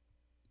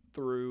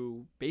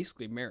through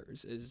basically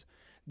mirrors. Is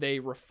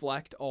they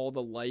reflect all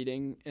the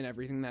lighting and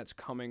everything that's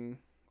coming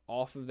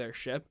off of their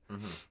ship.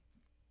 Mm-hmm.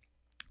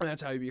 And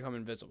that's how you become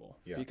invisible.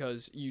 Yeah.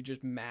 Because you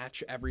just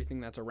match everything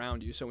that's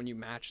around you. So when you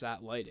match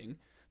that lighting,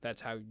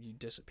 that's how you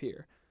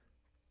disappear.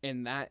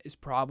 And that is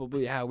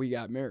probably how we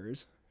got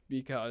mirrors,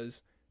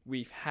 because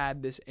we've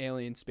had this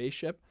alien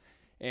spaceship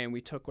and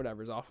we took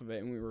whatever's off of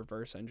it and we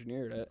reverse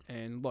engineered it.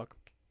 And look,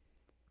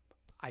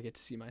 I get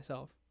to see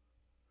myself.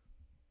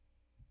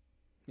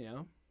 You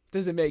know?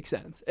 Does it make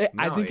sense?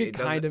 I think it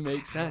kind of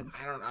makes sense.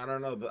 I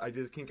don't know. I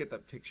just can't get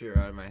that picture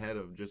out of my head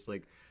of just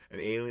like an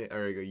alien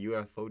or like a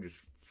UFO just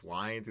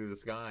flying through the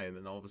sky, and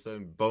then all of a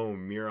sudden,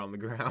 boom, mirror on the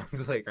ground.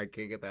 Like, I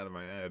can't get that out of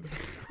my head.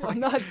 I'm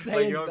not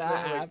saying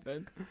that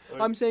happened.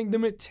 I'm saying the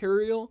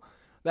material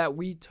that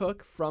we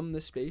took from the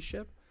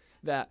spaceship,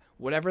 that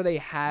whatever they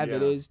have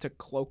it is to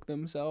cloak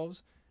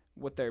themselves,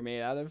 what they're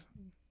made out of,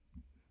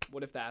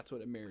 what if that's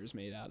what a mirror is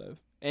made out of?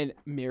 And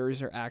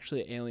mirrors are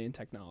actually alien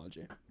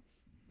technology.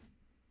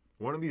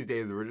 one of these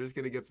days we're just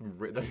gonna get some.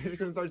 They're just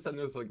gonna start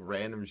sending us like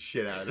random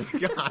shit out of the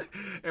sky,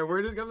 and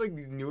we're just gonna have like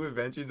these new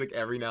inventions like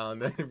every now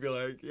and then, and be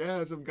like,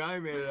 yeah, some guy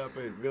made it up,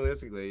 but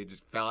realistically, it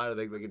just fell out of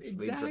like a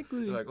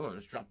Exactly. They're like, oh,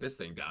 let's drop this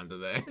thing down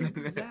today.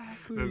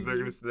 Exactly. Then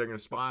they're gonna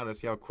spy on us,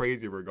 see how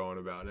crazy we're going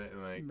about it,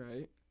 and like,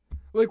 right.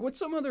 Like, what's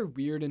some other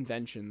weird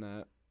invention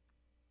that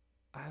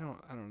I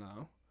don't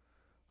know.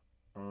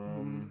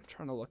 I'm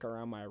trying to look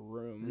around my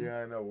room. Yeah,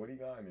 I know. What do you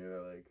got in here?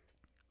 Like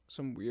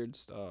Some weird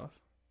stuff.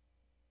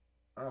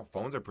 I don't know.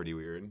 Phones are pretty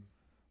weird.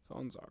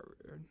 Phones are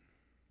weird.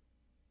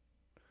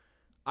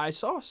 I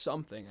saw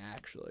something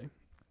actually,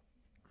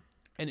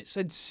 and it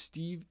said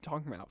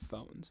talking about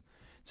phones.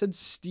 It said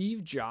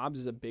Steve Jobs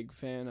is a big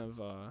fan of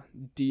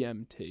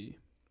DMT,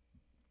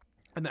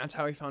 and that's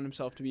how he found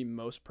himself to be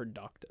most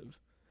productive.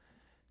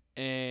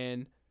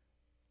 And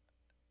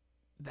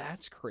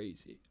that's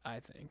crazy, I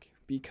think,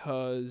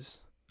 because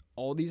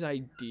all these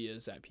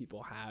ideas that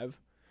people have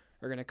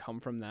are going to come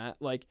from that.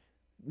 Like,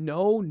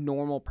 no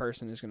normal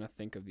person is going to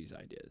think of these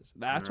ideas.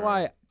 That's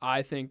why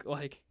I think,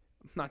 like,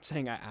 I'm not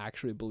saying I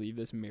actually believe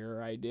this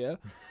mirror idea,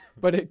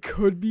 but it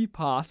could be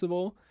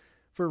possible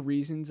for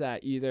reasons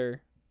that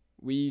either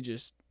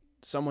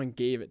someone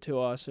gave it to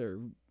us, or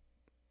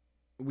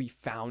we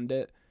found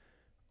it,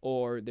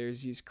 or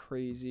there's these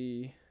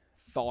crazy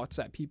thoughts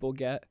that people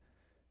get.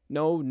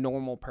 No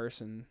normal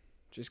person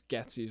just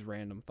gets these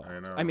random thoughts. I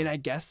know. I mean, I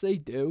guess they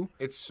do.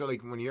 It's so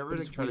like when you ever But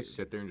it's try to weird.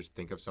 sit there and just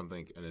think of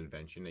something, an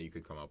invention that you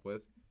could come up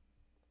with,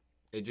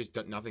 it just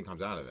nothing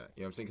comes out of it.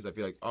 You know what I'm saying? Because I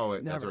feel like,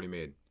 that's Never. already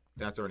made.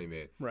 That's already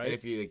made. Right. And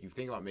if you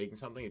think about making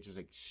something, it's just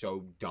like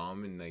so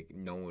dumb and like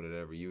no one would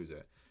ever use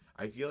it.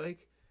 I feel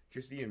like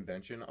just the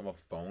invention of a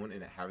phone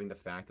and having the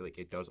fact that like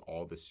it does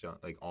all this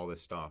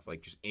stuff,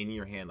 like just in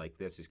your hand like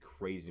this is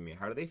crazy to me.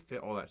 How do they fit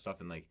all that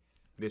stuff in like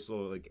this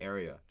little like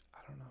area? I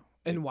don't know.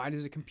 And why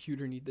does a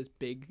computer need this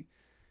big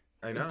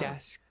I know.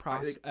 desk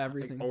process,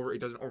 everything? It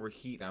doesn't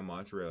overheat that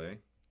much really,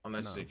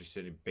 unless it's like just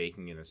sitting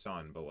baking in the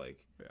sun. But like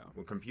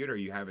with computer,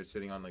 you have it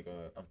sitting on like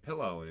a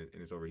pillow and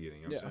it's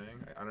overheating. You know what I'm saying?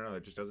 I don't know.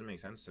 It just doesn't make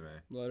sense to me.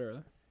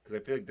 Literally. Because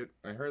I feel like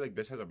I heard like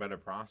this has a better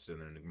processor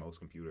than most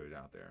computers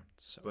out there.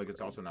 So But like it's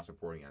crazy. also not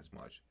supporting as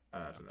much.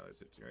 That's another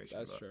situation.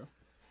 That's true.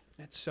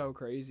 It's so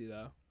crazy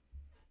though.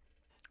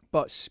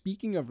 But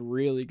speaking of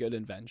really good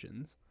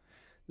inventions,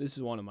 this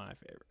is one of my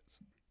favorites.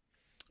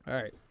 All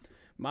right.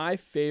 My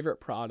favorite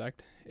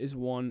product is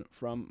one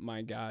from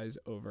my guys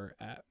over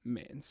at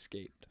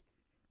Manscaped.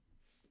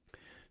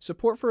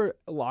 Support for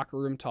Locker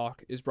Room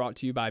Talk is brought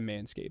to you by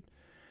Manscaped,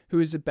 who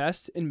is the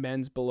best in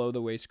men's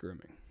below-the-waist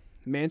grooming.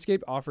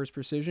 Manscaped offers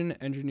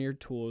precision-engineered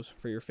tools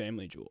for your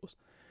family jewels.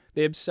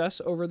 They obsess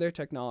over their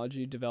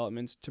technology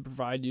developments to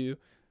provide you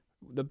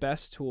the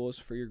best tools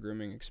for your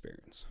grooming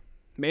experience.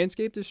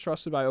 Manscaped is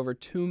trusted by over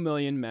 2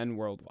 million men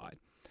worldwide.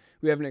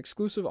 We have an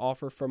exclusive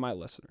offer for my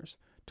listeners.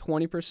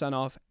 20%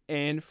 off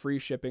and free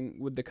shipping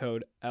with the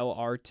code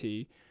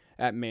LRT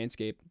at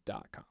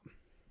manscaped.com.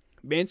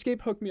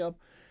 Manscaped hooked me up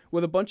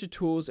with a bunch of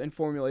tools and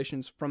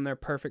formulations from their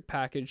Perfect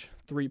Package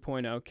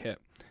 3.0 kit,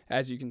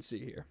 as you can see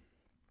here.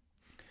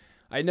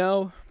 I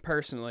know,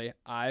 personally,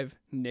 I've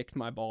nicked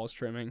my balls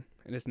trimming,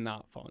 and it's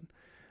not fun.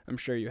 I'm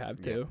sure you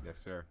have too. Yes,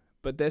 sir.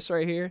 But this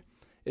right here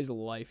is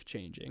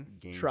life-changing.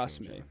 Game Trust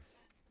changer. me.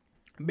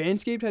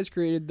 Manscaped has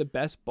created the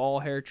best ball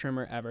hair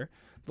trimmer ever,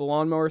 the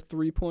Lawnmower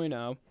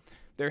 3.0.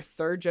 Their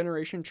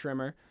third-generation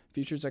trimmer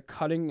features a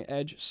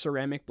cutting-edge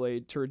ceramic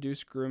blade to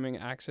reduce grooming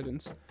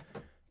accidents.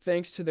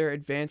 Thanks to their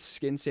advanced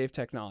skin-safe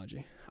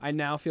technology, I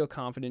now feel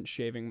confident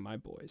shaving my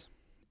boys.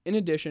 In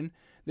addition,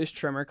 this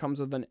trimmer comes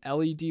with an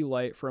LED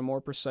light for a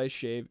more precise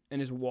shave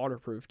and is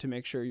waterproof to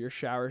make sure your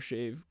shower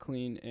shave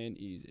clean and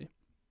easy.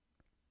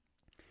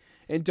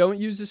 And don't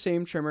use the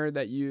same trimmer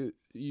that you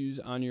use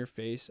on your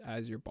face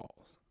as your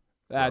balls.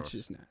 That's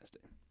just nasty.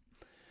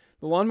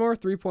 The Lawnmower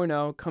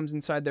 3.0 comes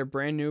inside their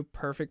brand new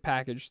Perfect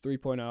Package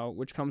 3.0,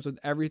 which comes with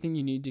everything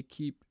you need to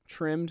keep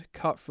trimmed,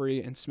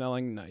 cut-free, and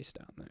smelling nice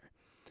down there.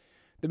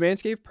 The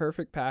Manscaped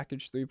Perfect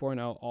Package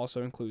 3.0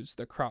 also includes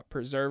the Crop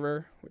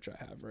Preserver, which I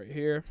have right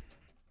here.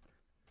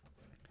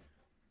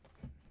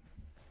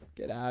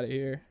 Get out of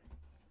here.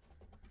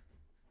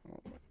 Oh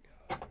my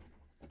God.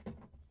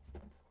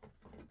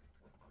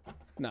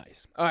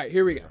 Nice. All right,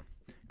 here we go.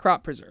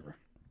 Crop Preserver.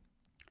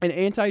 An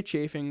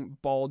anti-chafing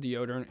ball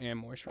deodorant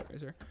and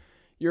moisturizer.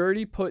 You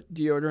already put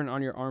deodorant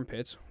on your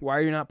armpits. Why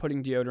are you not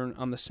putting deodorant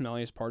on the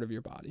smelliest part of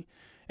your body?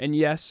 And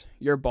yes,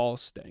 your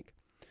balls stink.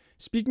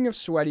 Speaking of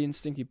sweaty and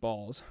stinky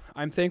balls,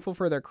 I'm thankful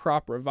for their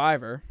Crop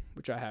Reviver,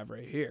 which I have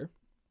right here.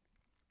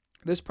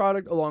 This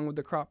product, along with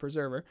the Crop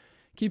Preserver,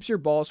 keeps your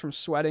balls from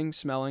sweating,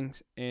 smelling,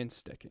 and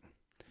sticking.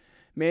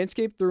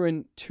 Manscaped threw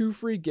in 2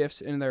 free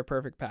gifts in their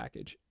Perfect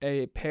Package.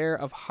 A pair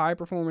of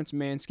high-performance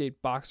Manscaped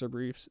boxer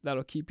briefs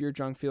that'll keep your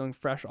junk feeling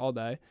fresh all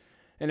day,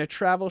 and a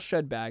travel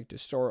shed bag to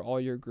store all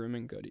your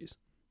grooming goodies.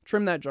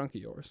 Trim that junk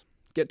of yours.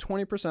 Get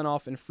 20%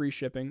 off and free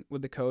shipping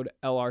with the code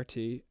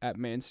LRT at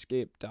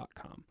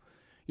manscaped.com.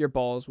 Your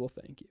balls will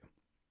thank you.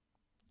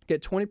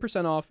 Get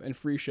 20% off and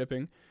free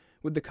shipping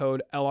with the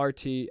code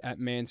LRT at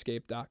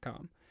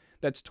manscaped.com.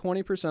 That's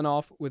 20%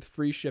 off with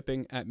free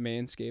shipping at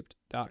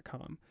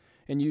manscaped.com.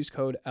 And use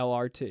code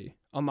LRT.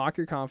 Unlock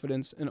your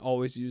confidence and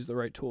always use the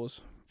right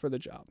tools for the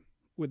job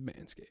with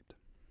Manscaped.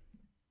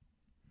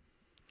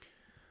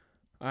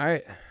 All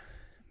right.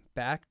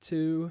 Back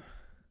to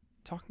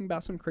talking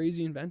about some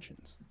crazy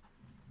inventions.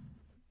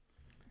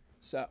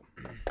 So,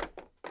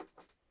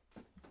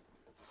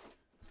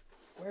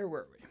 where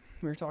were we?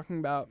 We were talking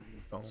about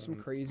some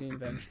crazy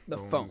invention. The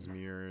phone.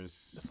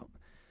 Mirrors. The phone.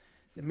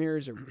 The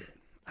mirrors are weird.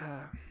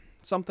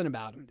 Something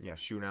about them. Yeah,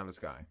 shooting out of the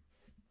sky.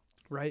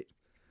 Right?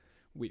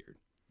 Weird.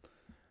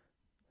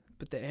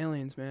 But the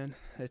aliens, man,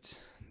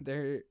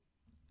 they're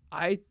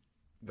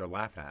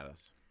laughing at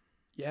us.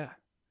 Yeah.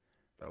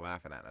 They're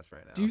laughing at us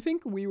right now. Do you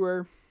think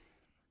we're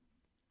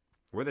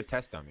the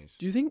test dummies?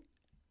 Do you think?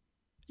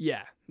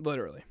 Yeah,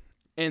 literally.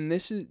 And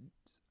this is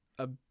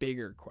a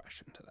bigger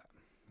question to that.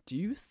 Do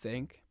you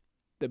think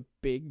the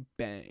Big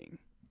Bang,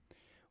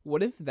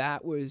 what if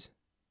that was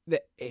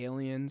the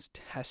aliens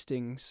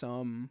testing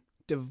some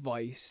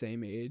device they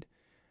made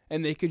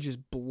and they could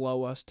just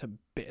blow us to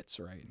bits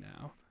right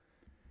now?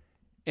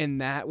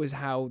 And that was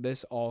how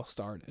this all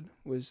started,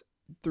 was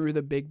through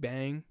the Big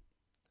Bang,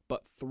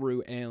 but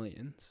through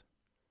aliens.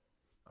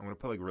 I'm going to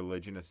put like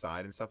religion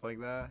aside and stuff like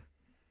that.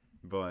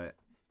 But,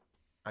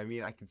 I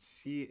mean, I could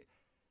see,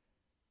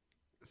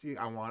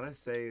 I want to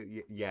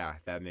say, yeah,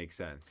 that makes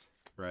sense,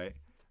 right?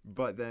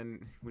 But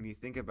then when you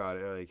think about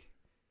it, like,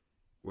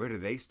 where do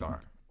they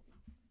start?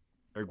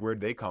 Like,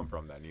 where'd they come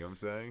from then? You know what I'm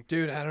saying?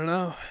 Dude, I don't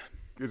know.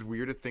 It's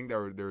weird to think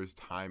that there was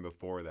time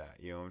before that.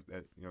 You know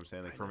what I'm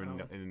saying? Like from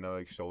in another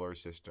like solar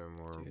system,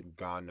 or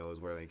God knows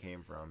where they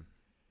came from.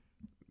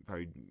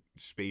 Probably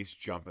space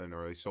jumping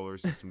or like solar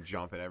system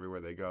jumping everywhere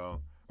they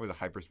go. Or the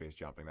hyperspace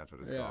jumping? That's what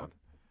it's called.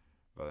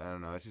 But I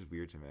don't know. That's just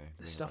weird to me.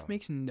 This stuff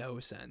makes no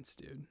sense,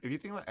 dude. If you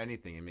think about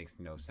anything, it makes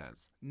no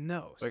sense.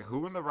 No. Like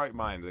who in the right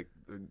mind? Like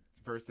the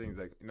first thing is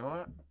like, you know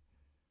what?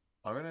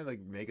 I'm gonna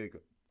like make like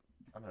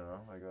I don't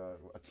know, like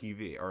a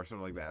TV or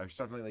something like that, or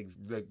something like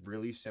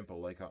really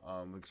simple, like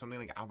something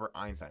like Albert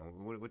Einstein.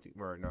 No, it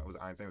was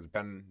Einstein. It was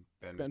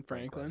Ben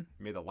Franklin.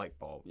 He made the light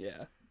bulb.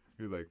 Yeah.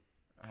 He was like,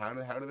 how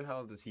the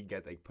hell does he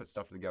get put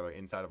stuff together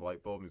inside of a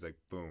light bulb? And he's like,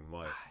 boom,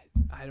 light.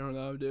 I don't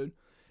know, dude.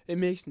 It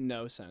makes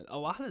no sense. A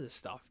lot of this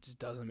stuff just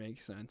doesn't make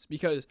sense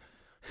because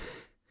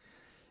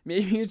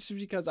maybe it's just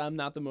because I'm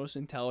not the most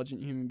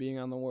intelligent human being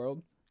on the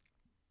world,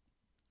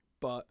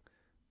 but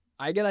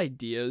I get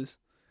ideas.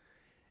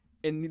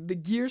 And the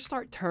gears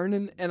start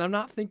turning, and I'm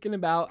not thinking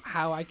about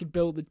how I could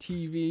build a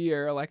TV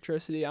or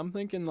electricity. I'm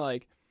thinking,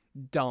 like,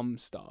 dumb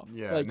stuff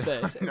like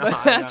this. No,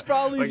 but that's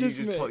probably like just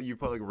me. You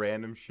put, like,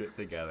 random shit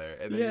together,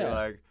 and then you're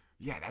like,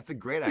 yeah, that's a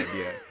great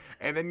idea.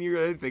 And then you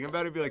really think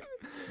about it and be like,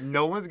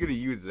 no one's going to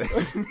use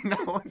this.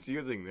 No one's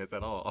using this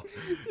at all.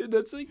 Dude,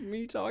 that's like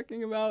me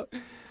talking about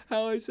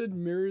how I said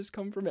mirrors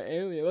come from an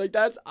alien. Like,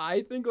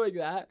 I think like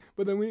that.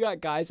 But then we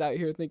got guys out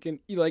here thinking,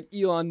 like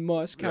Elon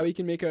Musk, how he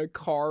can make a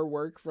car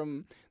work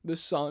from the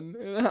sun.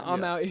 And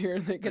I'm out here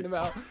thinking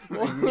about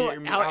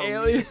how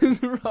aliens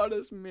brought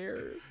us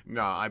mirrors.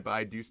 No,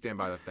 I do stand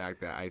by the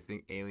fact that I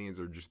think aliens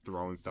are just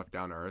throwing stuff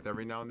down to Earth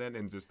every now and then,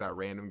 and just that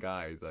random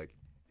guy is like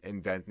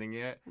inventing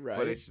it. Right.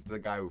 But it's just the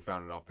guy who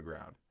found it off the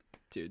ground.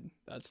 Dude,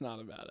 that's not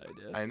a bad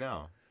idea. I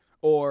know.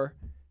 Or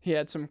he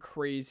had some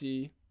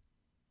crazy,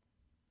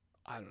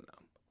 I don't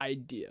know,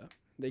 idea.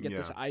 They get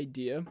this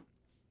idea,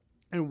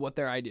 and what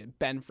their idea,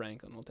 Ben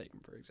Franklin, we'll take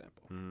him for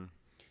example. Mm-hmm.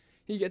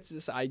 He gets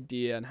this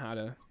idea on how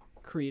to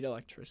create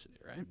electricity,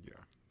 right? Yeah.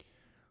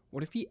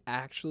 What if he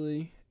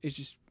actually is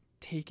just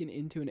taken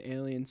into an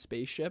alien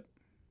spaceship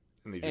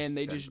and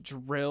they just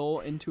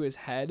drill into his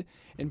head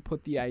and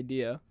put the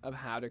idea of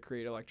how to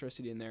create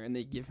electricity in there, and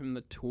they give him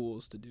the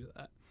tools to do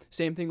that?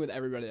 Same thing with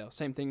everybody else.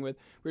 Same thing with,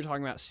 we were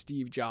talking about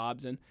Steve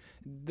Jobs and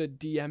the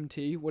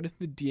DMT. What if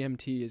the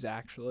DMT is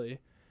actually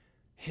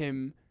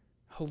him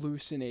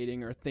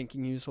hallucinating or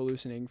thinking he was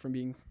hallucinating from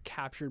being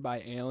captured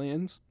by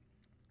aliens,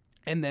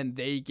 and then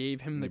they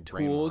gave him the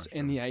tools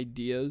and the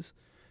ideas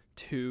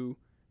to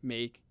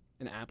make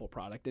an Apple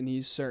product, and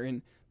these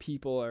certain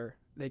people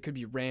they could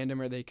be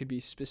random or they could be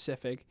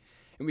specific,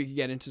 and we could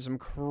get into some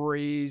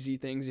crazy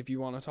things if you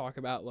want to talk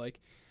about like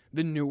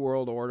the New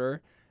World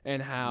Order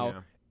and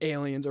how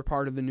aliens are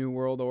part of the New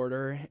World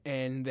Order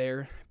and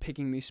they're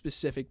picking these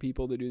specific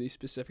people to do these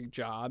specific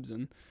jobs.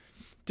 And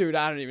dude,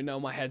 I don't even know,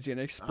 my head's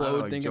gonna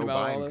explode thinking Joe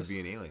about Biden all this. could be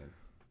an alien.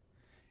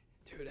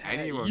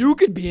 Dude, you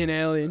could be an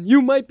alien.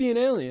 You might be an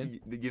alien.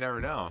 You never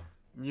know.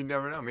 You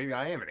never know. Maybe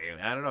I am an alien.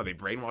 I don't know. They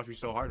brainwash me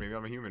so hard. Maybe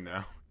I'm a human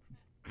now.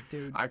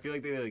 Dude, I feel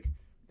like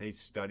they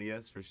study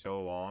us for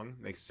so long,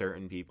 like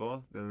certain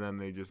people, and then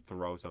they just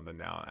throw something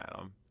down at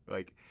them.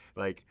 Like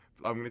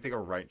I'm gonna take a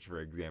wrench for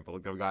example.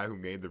 Like the guy who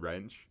made the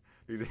wrench.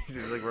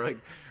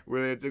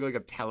 Where they took like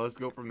a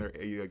telescope from their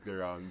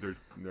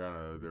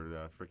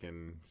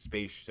freaking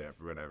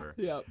spaceship or whatever.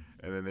 Yep.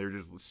 And then they were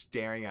just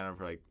staring at him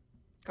for like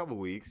a couple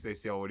weeks. They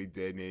see what he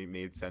did, and it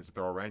made sense to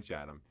throw a wrench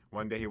at him.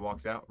 One day he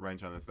walks out,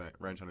 wrench on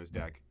his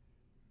deck.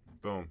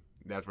 Boom.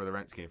 That's where the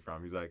wrench came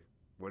from. He's like,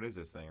 what is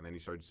this thing? And then he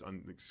started just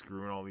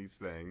screwing all these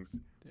things.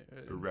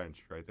 Dude. A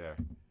wrench right there.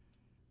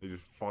 They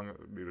just flung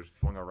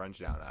a wrench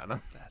down at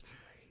him. That's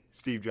crazy.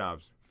 Steve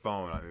Jobs,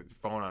 phone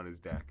on his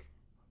deck.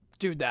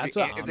 Dude, that's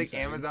what it's I'm like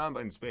saying. Amazon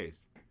but in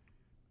space.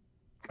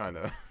 Kind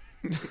of.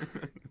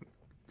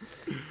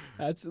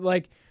 That's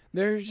like,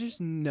 there's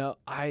just no.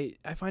 I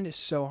find it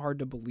so hard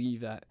to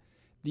believe that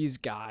these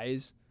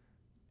guys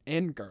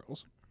and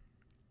girls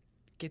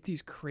get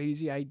these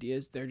crazy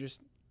ideas. They're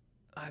just,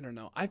 I don't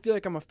know. I feel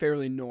like I'm a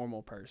fairly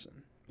normal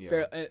person.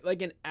 Yeah.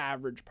 Like an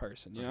average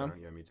person, you know?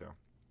 Yeah, me too.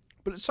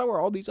 But so are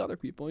all these other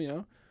people, you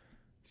know?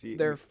 See,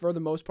 They're, for the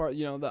most part,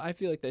 you know, I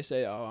feel like they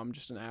say, oh, I'm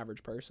just an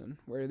average person.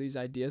 Where do these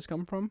ideas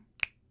come from?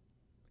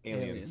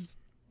 aliens.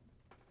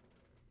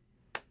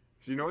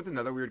 So you know what's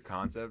another weird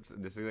concept?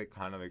 This is like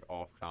kind of like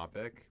off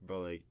topic, but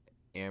like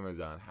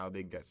Amazon, how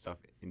they get stuff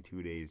in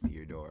 2 days to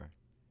your door.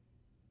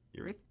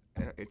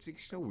 It's like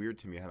so weird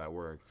to me how that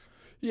works.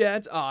 Yeah,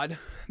 it's odd.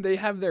 They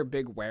have their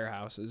big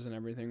warehouses and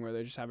everything where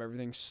they just have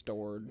everything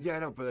stored. Yeah, I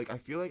know, but like I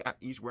feel like at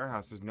each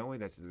warehouse, there's no way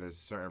there's a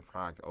certain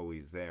product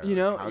always there. You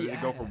know, how do they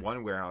go from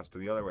one warehouse to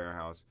the other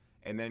warehouse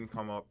and then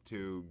come up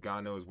to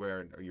God knows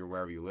where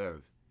wherever you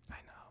live? I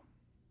know.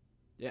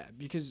 Yeah,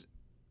 because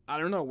I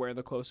don't know where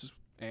the closest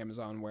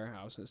Amazon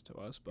warehouse is to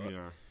us, but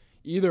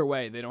either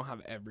way, they don't have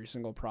every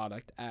single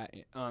product at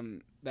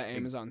that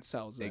Amazon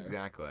sells there.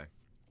 Exactly.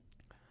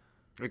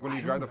 Like when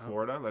you drive to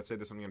Florida, let's say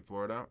there's something in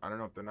Florida. I don't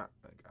know if they're gonna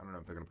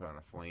put on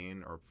a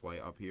plane or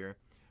flight up here,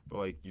 but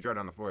like you drive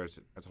down to Florida,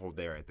 that's a whole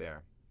day right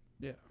there.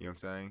 Yeah. You know what I'm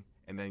saying?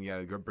 And then you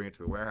gotta go bring it to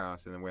the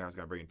warehouse, and then the warehouse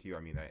gotta bring it to you.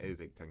 I mean, that is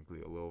like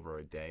technically a little over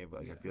a day,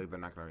 but like I feel like they're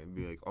not gonna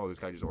be like, oh, this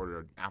guy just ordered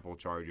an Apple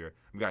charger.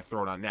 We gotta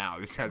throw it on now.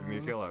 This guy's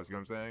gonna kill us. You know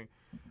what I'm saying?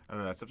 I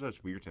don't know. That stuff's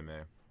just weird to me.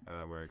 How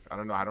that works. I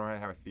don't know. I don't really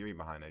have a theory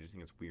behind it. I just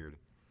think it's weird.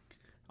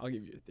 I'll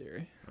give you a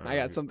theory. I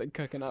got something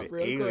cooking up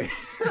real quick.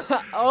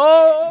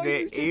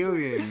 The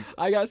aliens.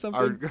 I got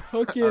something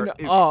cooking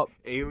up.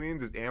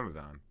 Aliens is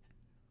Amazon.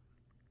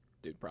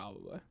 Dude,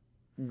 probably.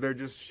 They're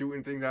just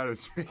shooting things out of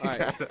space. All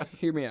right,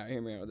 hear me out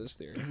with this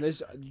theory.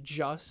 This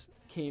just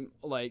came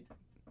like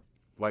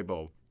light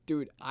bulb.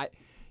 Dude,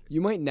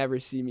 you might never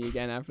see me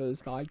again after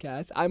this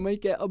podcast. I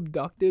might get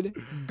abducted,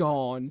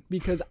 gone,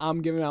 because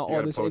I'm giving out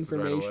all this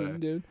information,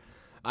 dude.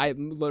 I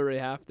literally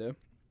have to.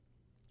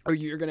 Or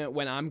you're gonna,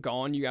 when I'm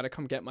gone, you gotta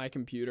come get my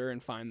computer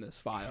and find this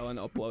file and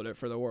upload it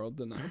for the world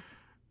to know.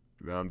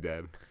 Then I'm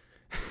dead.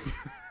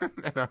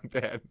 And I'm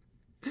dead.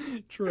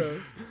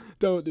 True.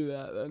 Don't do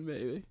that then,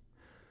 maybe.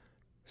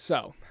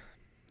 So,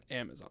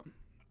 Amazon.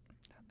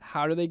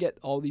 How do they get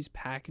all these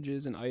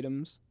packages and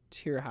items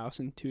to your house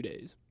in 2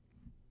 days?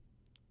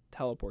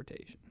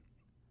 Teleportation.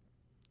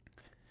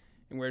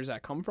 And where does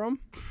that come from?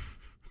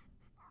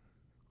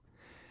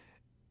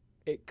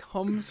 It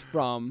comes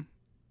from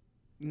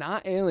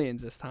not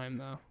aliens this time,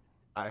 though.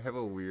 I have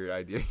a weird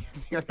idea. I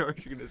think I know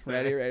what you're going to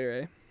say.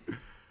 Ready.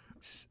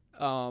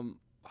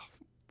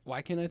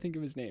 Why can't I think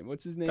of his name?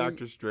 What's his name?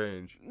 Doctor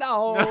Strange.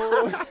 No.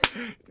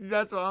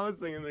 That's what I was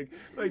thinking.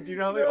 Like, do you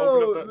know how they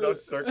open up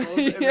those circles?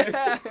 And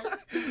yeah.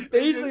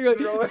 Basically.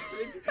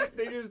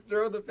 They just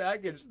throw the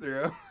package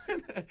through.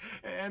 And it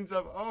ends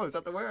up, oh, it's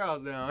at the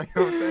warehouse now. You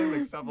know what I'm saying?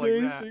 Like stuff like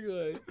that.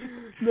 Basically.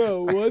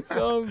 No, what's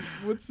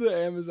the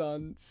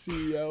Amazon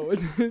CEO?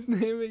 What's his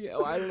name again?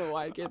 Oh, I don't know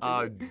why I can't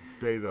think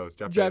Bezos.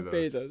 Jeff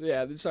Bezos.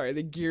 Yeah, sorry.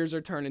 The gears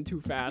are turning too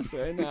fast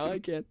right now. I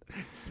can't.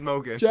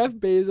 Smoking. Jeff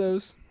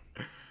Bezos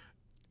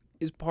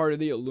is part of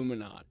the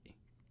Illuminati.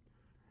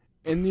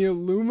 And the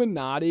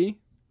Illuminati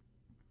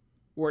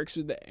works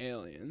with the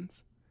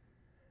aliens.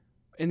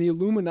 In the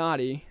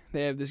Illuminati,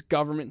 they have this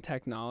government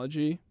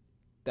technology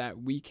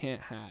that we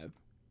can't have.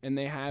 And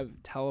they have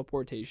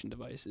teleportation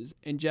devices.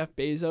 And Jeff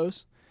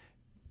Bezos,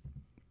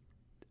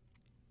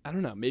 I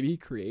don't know, maybe he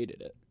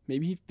created it.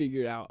 Maybe he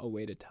figured out a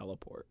way to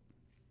teleport.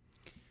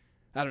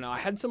 I don't know. I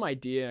had some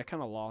idea. I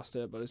kind of lost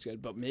it, but it's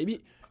good. But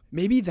maybe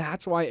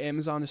that's why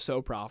Amazon is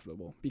so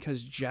profitable,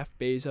 because Jeff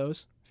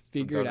Bezos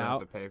figured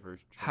out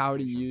how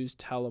to use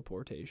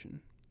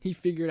teleportation. He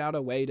figured out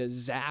a way to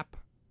zap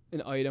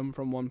an item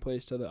from one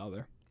place to the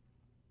other.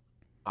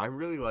 I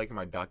really like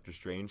my Doctor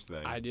Strange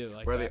thing. I do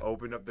like where that. They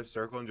open up the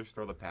circle and just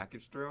throw the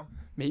package through.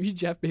 Maybe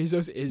Jeff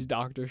Bezos is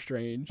Doctor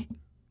Strange.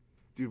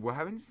 Dude, what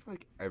happens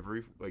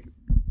if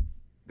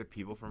the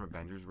people from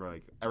Avengers were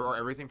or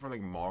everything from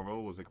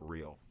Marvel was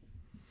real?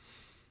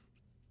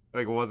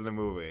 It wasn't a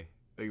movie.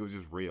 It was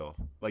just real.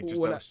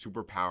 Just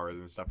superpowers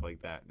and stuff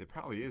like that. It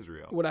probably is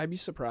real. Would I be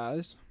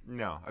surprised?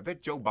 No. I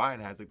bet Joe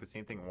Biden has the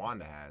same thing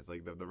Wanda has,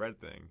 the red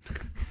thing.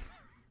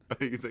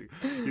 he's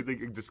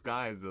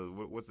disguised.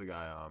 What's the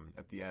guy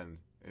at the end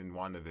in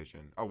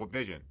WandaVision? Oh, well,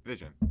 Vision.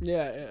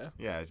 Yeah.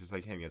 Yeah, it's just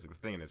like him. He has a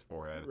thing in his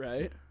forehead.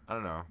 Right. I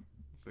don't know.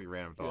 It's a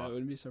random thought. Yeah, I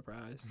wouldn't be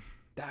surprised.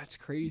 That's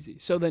crazy.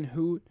 So then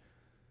who?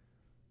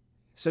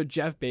 So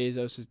Jeff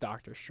Bezos is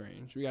Doctor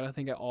Strange. We got to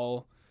think of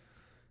all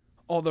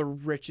the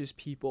richest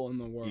people in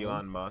the world.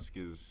 Elon Musk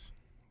is...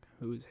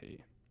 Who is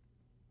he?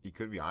 He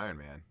could be Iron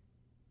Man.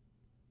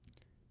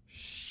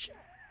 Shit.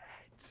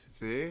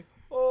 See?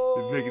 Oh,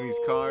 He's making these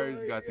cars.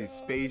 my Got these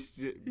God.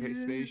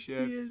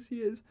 spaceships. He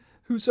is.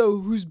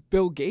 Who's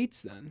Bill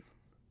Gates then?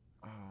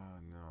 Oh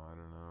no, I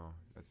don't know.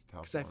 That's a tough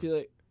one. Because I feel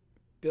like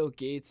Bill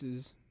Gates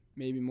is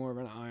maybe more of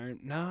an iron.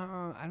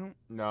 No, I don't.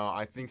 No,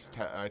 I think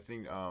I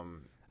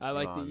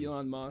like Elon the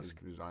Elon Musk.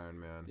 is Iron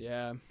Man.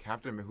 Yeah.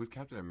 Who's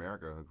Captain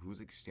America? Like, who's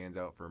like stands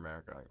out for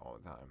America like all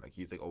the time? Like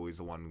he's like always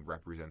the one who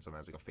represents him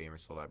as like a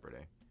famous celebrity.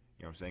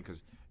 You know what I'm saying?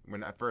 Because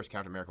when at first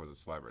Captain America was a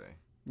celebrity.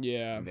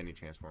 Yeah. And then he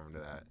transformed into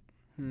that.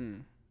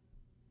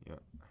 Yeah.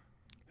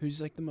 Who's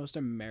like the most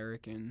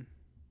American?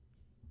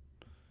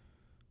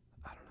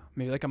 I don't know.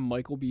 Maybe like a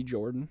Michael B.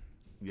 Jordan.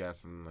 Yeah,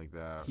 something like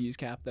that. He's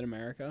Captain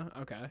America.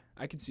 Okay,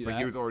 I could see But that.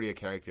 he was already a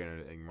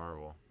character in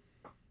Marvel.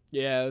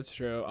 Yeah, that's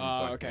true.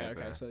 Black Okay.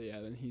 Panther. So yeah,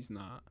 then he's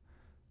not.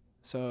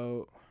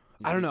 So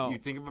I don't know. You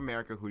think of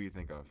America, who do you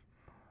think of?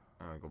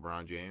 Like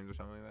LeBron James or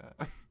something like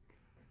that?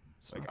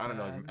 It's like not I don't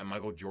know, bad. and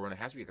Michael Jordan.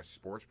 It has to be like a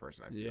sports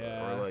person. I feel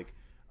Yeah. Or like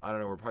I don't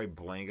know. We're probably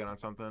blanking on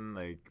something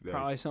like.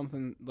 Probably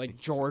something like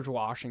George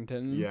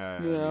Washington.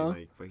 Yeah. You know? I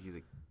mean, but he's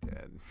like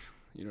dead.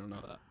 You don't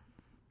know that.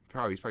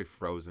 He's probably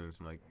frozen in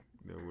some like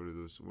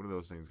what are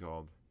those things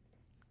called?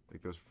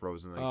 Like those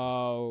frozen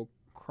like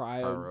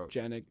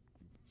Cryogenic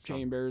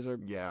chambers or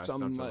yeah,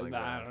 something like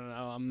that. I don't know.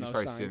 I'm He's no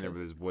probably scientist. sitting there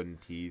with his wooden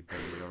teeth.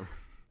 And,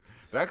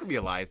 that could be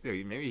a lie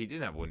too. Maybe he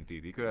didn't have wooden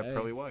teeth. He could have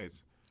pearly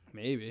whites.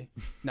 Maybe.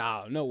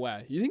 No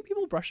way. You think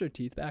people brush their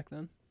teeth back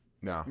then?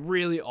 No.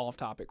 Really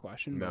off-topic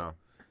question. No.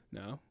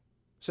 No.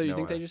 So you No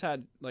think way. they just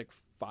had like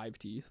 5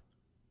 teeth?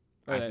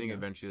 I think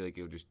eventually like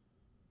it would just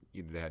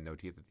either they had no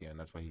teeth at the end.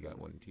 That's why he got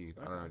wooden teeth.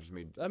 I don't know. It just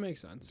made that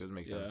makes sense. It doesn't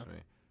make sense to me.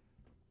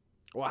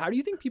 Well, how do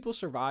you think people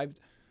survived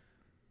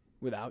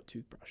without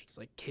toothbrushes?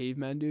 Like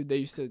cavemen, dude. They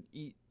used to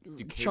eat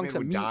chunks of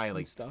would meat die and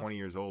like stuff. 20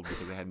 years old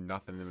because they had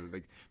nothing in them.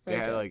 Like they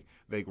had like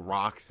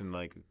rocks and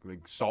like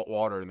salt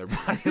water in their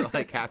body.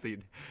 Like Kathy,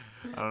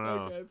 I don't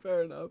know. Okay,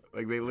 fair enough.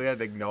 Like they literally had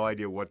like no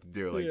idea what to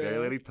do. Like Yeah. they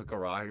literally took a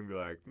rock and be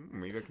like,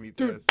 maybe I can eat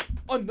Dude, this.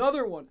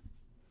 another one.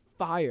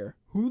 Fire.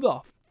 Who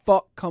the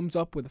fuck comes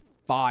up with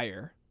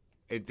fire?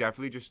 It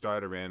definitely just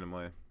started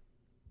randomly.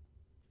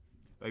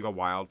 Like a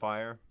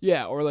wildfire.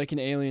 Yeah, or like an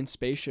alien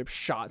spaceship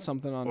shot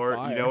something on Or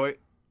fire. you know what?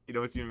 You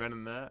know what's even better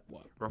than that?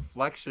 What?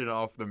 Reflection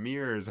off the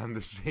mirrors on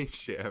the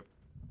spaceship.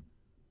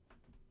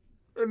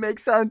 It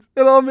makes sense.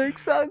 It all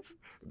makes sense.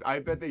 I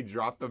bet they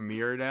dropped the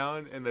mirror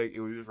down and like it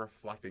was just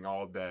reflecting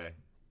all day.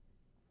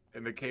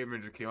 And the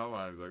caveman just came up and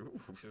I was like,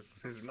 ooh,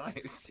 this is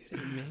nice. Dude,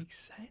 it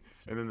makes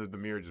sense. And then the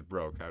mirror just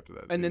broke after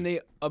that. And then they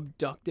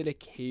abducted a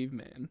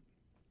caveman.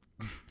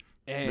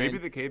 And Maybe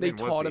the caveman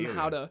they was taught the him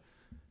how alien.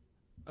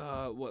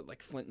 to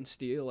like flint and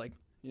steel, like,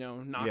 you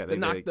know, knock Yeah, the they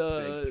do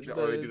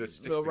the sticks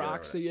the together,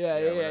 rocks. right? Yeah.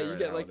 whatever You the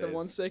get hell like it the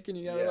one is. stick and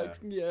you gotta like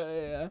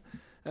yeah.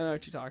 I know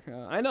what you're talking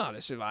about. I know how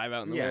to survive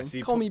out in the world.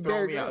 See, Call me throw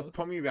Bear me Grylls. out,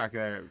 put me back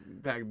there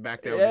with the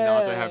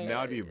knowledge I have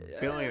now. I'd be a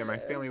billionaire. My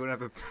family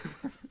wouldn't have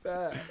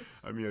to.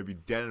 I mean, I'd be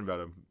dead in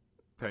about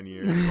 10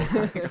 years.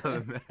 You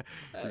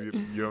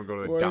don't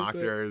go to the doctor.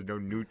 There's no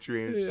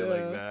nutrients, shit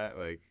like that.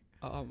 Like,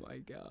 oh my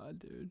god,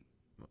 dude.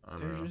 I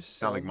don't know.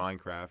 It's not like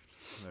Minecraft.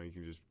 You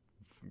can just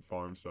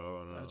farm stuff. I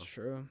don't know. That's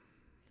true.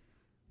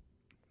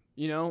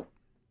 You know,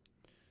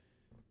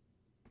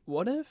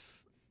 what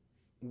if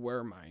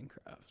we're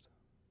Minecraft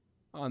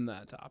on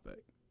that topic?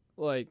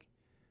 Like,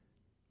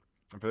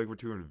 I feel like we're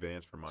too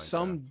advanced for Minecraft.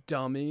 some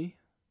dummy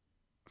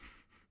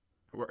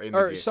We're in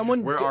or the game.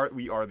 someone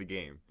We are the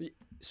game.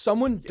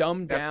 Someone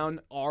dumbed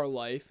down our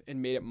life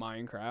and made it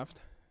Minecraft.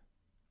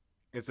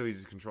 And so he's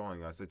just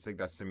controlling us. It's like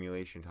that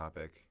simulation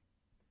topic.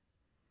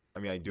 I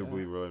mean, I do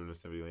believe we're living in a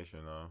simulation,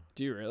 though.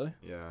 Do you really?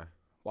 Yeah.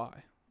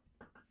 Why?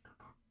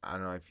 I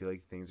don't know. I feel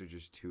like things are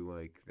just too,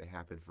 like, they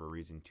happen for a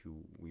reason too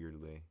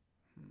weirdly.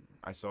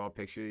 I saw a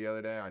picture the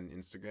other day on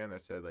Instagram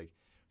that said, like,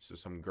 so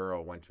some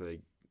girl went to,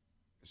 like,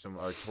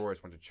 a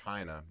tourist went to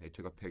China. They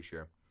took a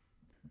picture.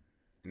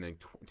 And then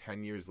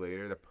 10 years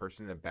later, the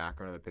person in the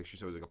background of the picture,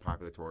 so it was like a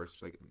popular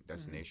tourist like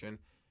destination,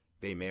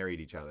 they married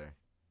each other.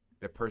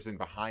 The person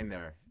behind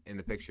there in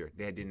the picture,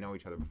 they didn't know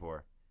each other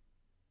before.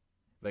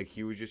 Like,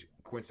 he was just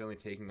coincidentally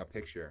taking a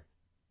picture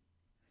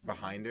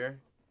behind her,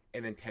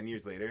 and then 10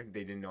 years later,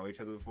 they didn't know each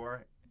other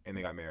before, and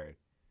they got married.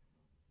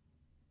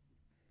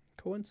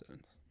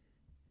 Coincidence.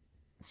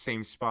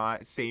 Same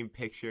spot, same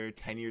picture,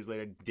 10 years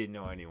later, didn't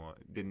know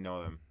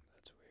them.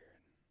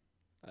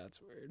 That's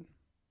weird.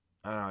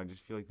 I don't know, I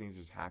just feel like things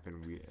just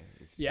happen.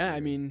 Yeah, weird. I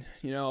mean,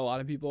 you know, a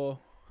lot of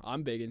people,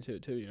 I'm big into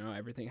it too, you know,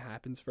 everything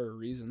happens for a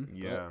reason.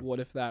 Yeah. But what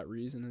if that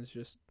reason is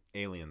just...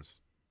 Aliens.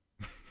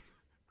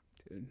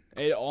 Dude,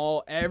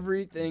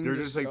 everything They're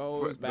just like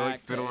goes they're like back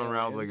to fiddling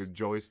around with like a aliens.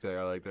 joystick.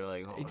 Like they're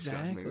like, oh,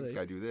 Exactly. make this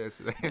guy do this.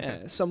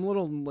 Yeah, some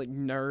little like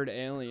nerd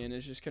alien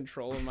is just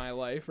controlling my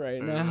life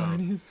right I now. know.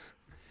 and he's-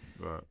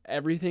 But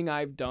Everything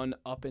I've done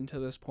up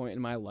until this point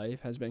in my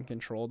life has been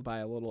controlled by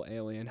a little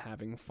alien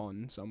having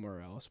fun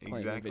somewhere else, playing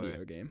exactly. a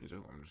video game. He's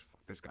like, I'm just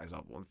fuck this guy's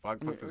up. Fuck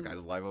this guy's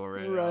life over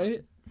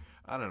Right?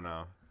 I don't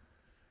know.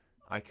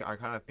 I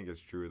kind of think it's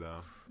true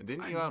though.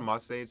 Didn't I Elon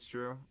Musk say it's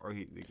true, or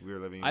we were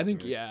living? In I a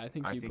think simulation? I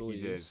think I he think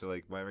believes. he did. So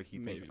like whatever he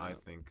thinks, Maybe I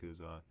not. think, because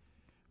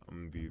I'm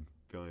gonna be a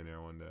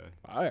billionaire one day.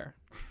 Fire.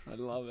 I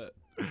love it.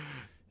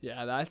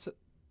 Yeah, that's.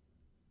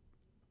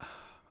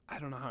 I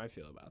don't know how I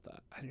feel about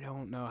that. I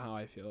don't know how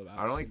I feel about.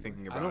 I don't like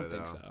thinking about it. I don't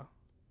think so.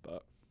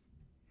 But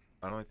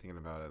I don't like thinking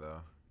about it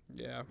though.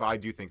 Yeah. But I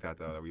do think that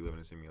though, that we live in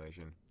a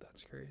simulation.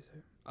 That's crazy.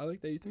 I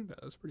like that you think that.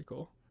 That's pretty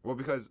cool. Well,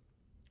 because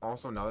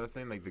also another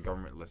thing, like the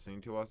government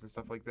listening to us and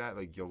stuff like that,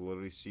 like you'll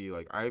literally see,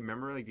 like I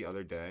remember like the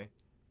other day,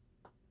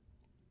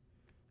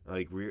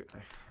 like I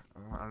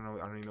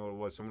don't even know what it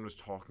was. Someone was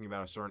talking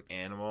about a certain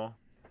animal,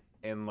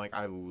 and like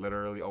I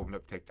literally opened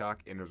up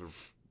TikTok and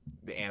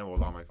the animal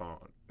was on my phone.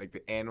 Like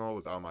the animal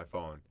was on my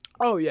phone.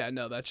 Oh yeah,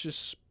 no, that's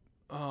just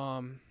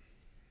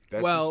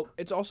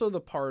it's also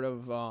the part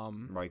of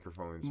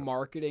microphones,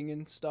 marketing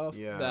and stuff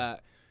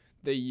that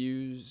they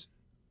use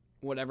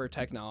whatever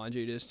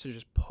technology it is to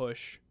just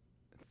push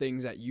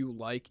things that you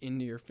like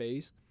into your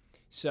face.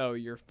 So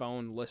your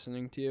phone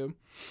listening to you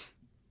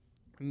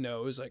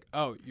knows like,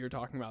 oh, you're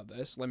talking about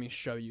this. Let me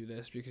show you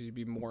this because you'd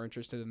be more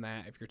interested in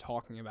that if you're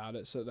talking about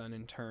it. So then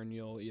in turn,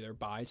 you'll either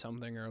buy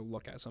something or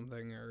look at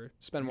something or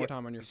spend more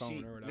time on your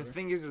phone or whatever. The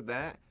thing is with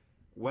that,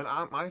 when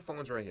my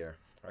phone's right here,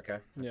 okay?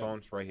 The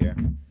phone's right here.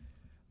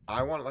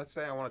 Let's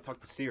say I want to talk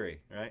to Siri,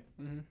 right?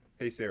 Mm-hmm.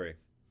 Hey, Siri.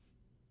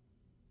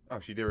 Oh,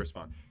 she did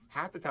respond.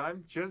 Half the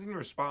time, she doesn't even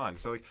respond.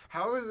 So, like,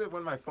 how is it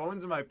when my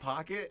phone's in my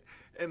pocket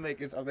and, like,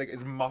 it's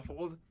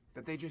muffled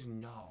that they just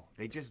know?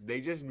 They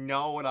just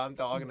know what I'm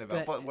talking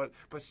about.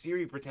 But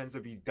Siri pretends to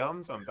be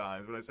dumb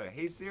sometimes when I say,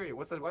 hey, Siri,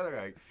 what's the weather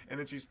like? And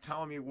then she's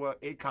telling me what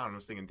Akon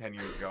was singing 10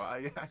 years ago.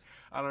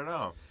 I don't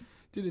know.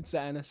 Dude, it's the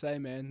NSA,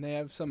 man. They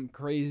have some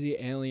crazy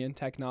alien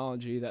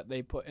technology that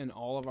they put in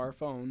all of our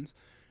phones,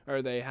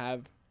 or they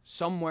have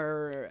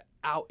somewhere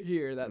out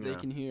here that they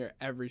can hear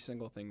every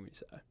single thing we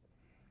say.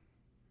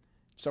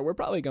 So we're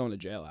probably going to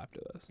jail after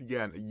this.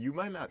 Yeah, you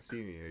might not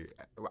see me.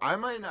 I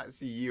might not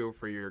see you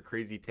for your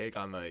crazy take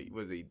on the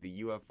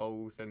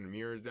UFO sending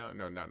mirrors down.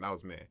 No, that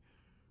was me.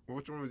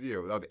 Which one was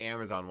you? That was the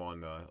Amazon one,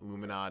 the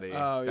Illuminati.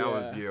 Oh, that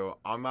was you.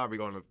 I'm not be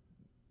going to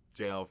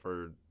jail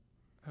for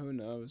who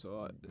knows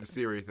what. The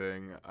Siri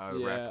thing,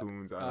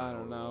 raccoons. I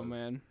don't know,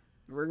 man.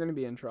 We're gonna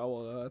be in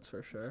trouble though, that's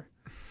for sure.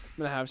 I'm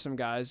gonna have some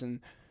guys in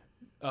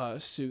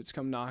suits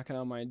come knocking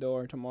on my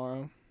door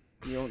tomorrow.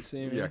 You won't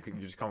see me. Yeah, you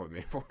just come with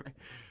me for me.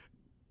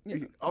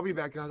 Yeah. I'll be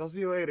back, guys. I'll see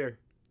you later.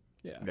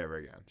 Yeah. Never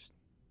again. Just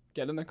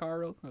get in the car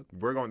real quick.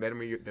 We're going.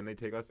 Then they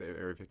take us to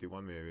Area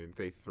 51. Maybe and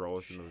they throw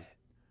us in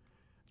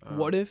those.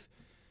 What if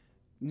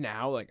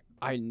now, like,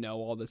 I know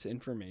all this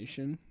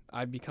information,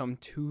 I've become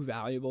too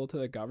valuable to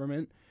the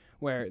government,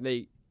 where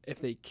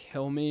if they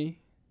kill me,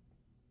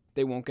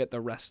 they won't get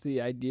the rest of the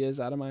ideas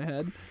out of my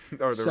head.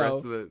 Or the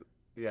rest of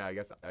the I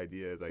guess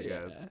ideas. I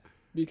guess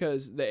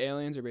because the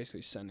aliens are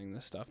basically sending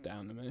this stuff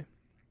down to me.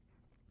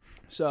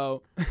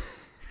 So.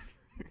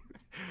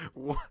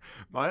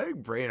 My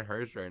brain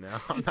hurts right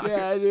now.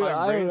 Yeah, dude,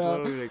 I don't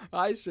know.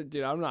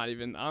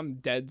 Like, I'm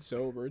dead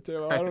sober,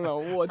 too. I don't know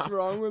what's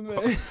wrong with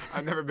me.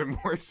 I've never been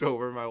more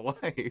sober in my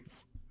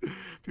life.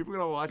 People are going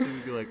to watch it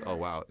and be like, oh,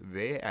 wow,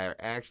 they are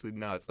actually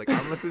nuts. Like,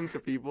 I'm listening to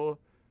people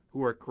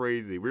who are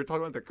crazy. We were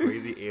talking about the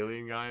crazy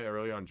alien guy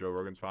earlier on Joe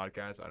Rogan's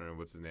podcast. I don't know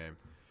what's his name.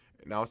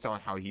 And I was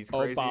telling how he's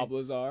crazy. Oh, Bob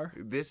Lazar.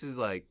 This is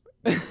like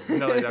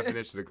another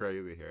definition of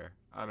crazy here.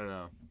 I don't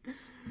know.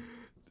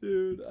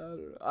 Dude, I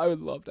don't know. I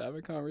would love to have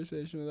a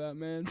conversation with that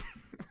man.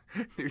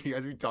 Dude, you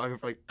guys be talking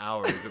for like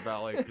hours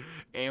about like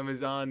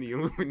Amazon, the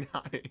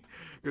Illuminati.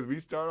 Because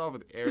we start off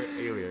with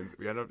aliens.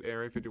 We end up at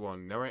Area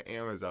 51. Now we're at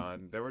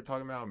Amazon. Then we're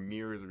talking about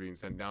mirrors are being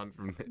sent down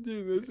from.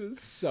 Dude, this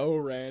is so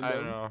random. I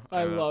don't know.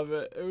 I love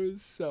it. It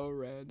was so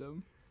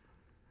random.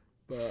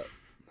 But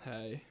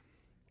hey,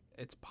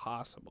 it's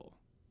possible.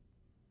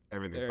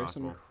 Everything's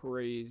possible. There are some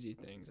crazy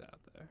things out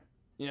there.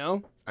 You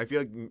know? I feel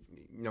like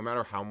no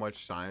matter how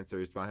much science there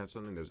is behind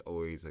something, there's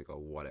always like a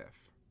what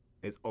if.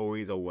 It's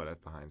always a what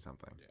if behind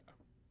something.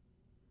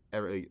 Yeah.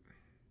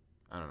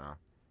 I don't know.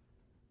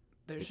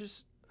 There's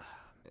just,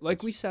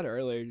 like we said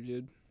earlier,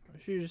 dude,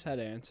 we just had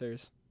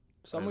answers.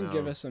 Someone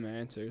give us some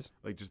answers.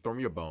 Like, just throw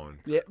me a bone.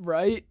 Yeah,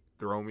 right?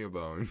 Throw me a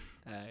bone.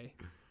 Hey.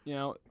 You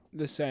know,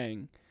 the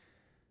saying,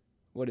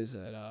 what is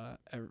it?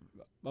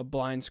 A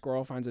blind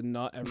squirrel finds a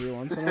nut every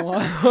once in a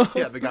while.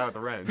 Yeah, the guy with the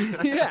wrench.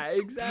 Yeah,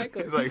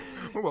 exactly. He's like,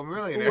 oh, I'm a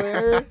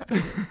millionaire.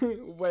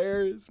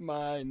 Where's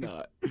my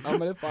nut? I'm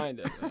going to find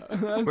it.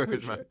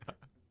 Where's my nut?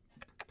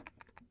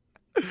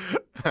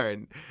 All right,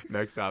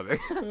 next topic.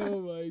 Oh,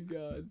 my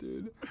God,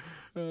 dude.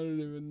 I don't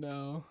even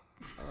know.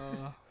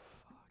 Fuck.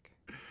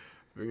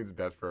 I think it's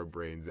best for our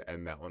brains to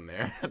end that one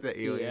there.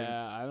 The aliens.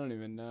 Yeah, I don't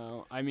even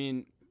know. I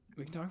mean,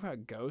 we can talk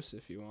about ghosts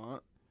if you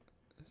want.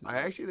 I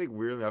actually think,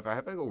 weirdly enough, I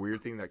have like a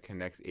weird thing that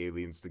connects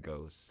aliens to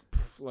ghosts.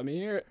 Let me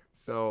hear it.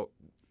 So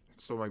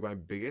like my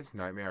biggest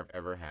nightmare I've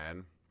ever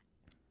had,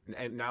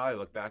 and now I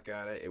look back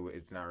at it,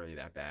 it's not really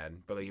that bad.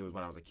 But like it was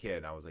when I was a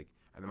kid. I was like,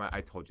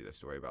 I told you this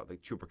story about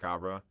like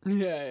Chupacabra.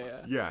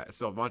 Yeah.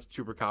 So a bunch of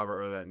Chupacabra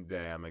earlier that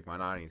day. I'm like my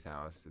nanny's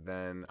house.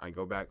 Then I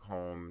go back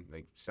home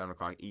like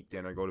 7:00, eat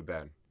dinner, go to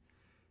bed,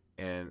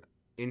 and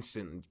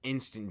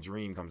instant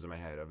dream comes in my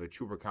head of a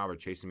chupacabra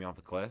chasing me off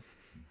a cliff.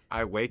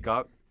 I wake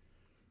up.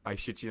 I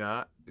shit you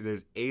not.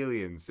 There's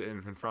aliens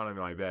sitting in front of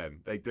my bed.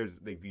 Like there's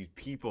like these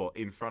people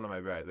in front of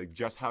my bed. Like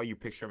just how you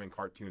picture them in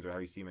cartoons or how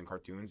you see them in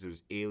cartoons.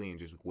 There's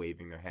aliens just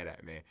waving their head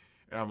at me,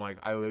 and I'm like,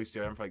 I literally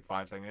stared at them for like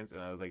 5 seconds,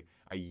 and I was like,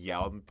 I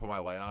yelled and put my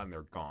light on, and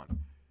they're gone.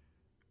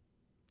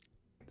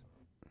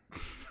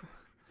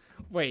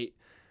 Wait,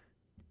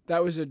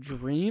 that was a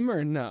dream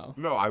or no?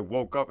 No, I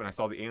woke up and I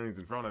saw the aliens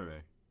in front of me.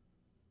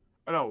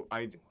 Oh no,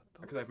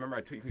 because I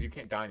remember because you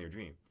can't die in your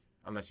dream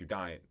unless you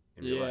die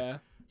in real life. Yeah.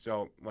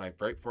 So when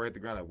right before I hit the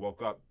ground, I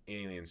woke up,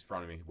 aliens in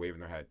front of me, waving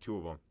their head, 2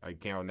 of them.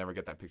 I'll never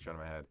get that picture out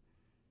of my head.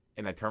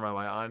 And I turn my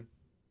light on,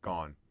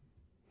 gone.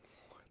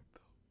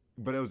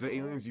 But it was the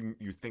aliens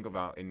you think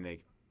about in a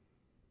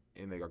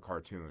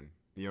cartoon.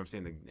 You know what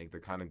I'm saying?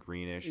 They're kind of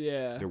greenish.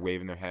 Yeah. They're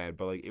waving their head,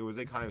 but like it was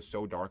like kind of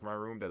so dark in my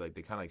room that like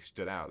they kind of like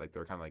stood out. Like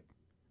they're kind of like,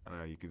 I don't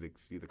know, you could like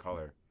see the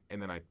color. And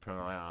then I turn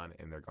my light on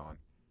and they're gone.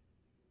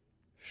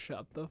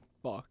 Shut the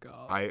fuck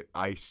up.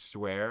 I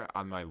swear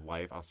on my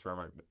life, I'll swear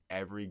on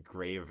every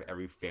grave of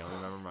every family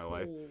member in my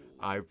life.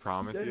 I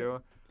promise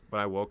you.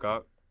 When I woke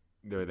up,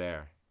 they're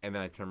there. And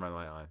then I turned my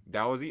light on.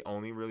 That was the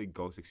only really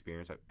ghost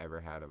experience I've ever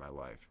had in my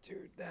life.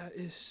 Dude, that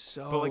is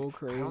so but like,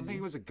 crazy. I don't think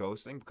it was a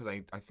ghost thing because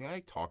I think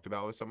I talked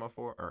about it with someone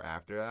before or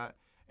after that.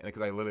 And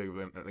because I literally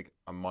went like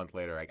a month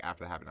later, like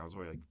after that happened, I was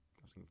in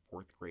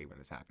 4th grade when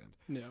this happened.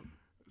 Yeah.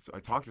 So I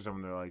talked to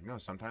someone, they're like, no,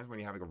 sometimes when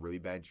you have like a really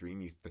bad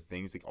dream, the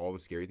things, like all the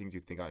scary things you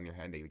think out in your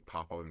head, they like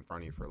pop up in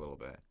front of you for a little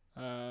bit.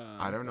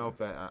 I don't know if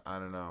that, I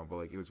don't know, but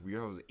like it was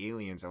weird. It was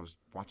aliens. I was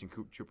watching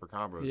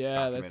Chupacabra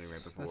documentary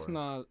right before. That's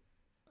not,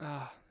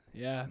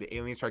 yeah. The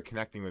aliens tried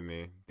connecting with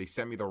me. They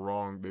sent me the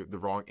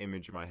wrong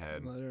image in my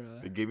head.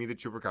 Literally. They gave me the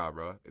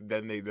Chupacabra.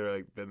 Then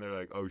they're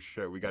like, oh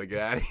shit, we gotta get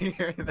out of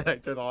here. And then I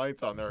turned the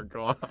lights on. They're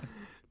gone.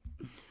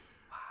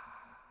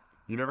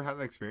 You never had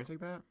an experience like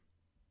that?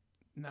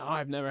 No,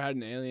 I've never had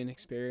an alien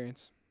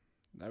experience.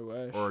 I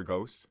wish. Or a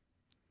ghost?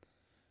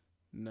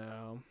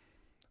 No,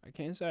 I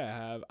can't say I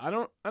have. I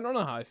don't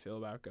know how I feel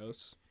about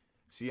ghosts.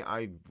 See,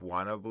 I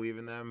wanna believe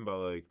in them, but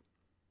like,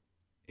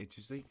 it's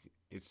just like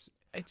it's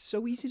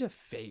so easy to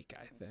fake,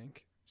 I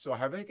think. So I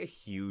have like a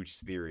huge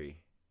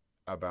theory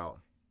about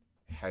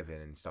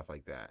heaven and stuff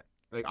like that.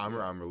 Like I'm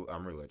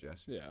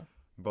religious. Yeah.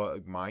 But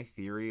like, my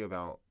theory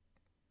about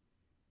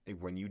like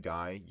when you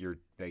die, you're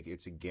like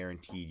it's a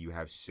guaranteed you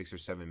have 6 or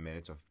 7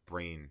 minutes of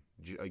brain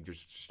like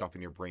there's stuff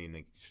in your brain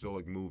like still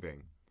like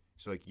moving.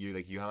 So like you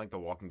have like The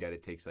Walking Dead.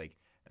 It takes like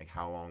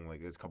how long?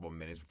 Like it's a couple of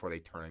minutes before they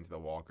turn into the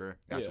walker.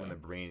 That's when the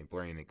brain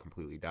it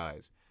completely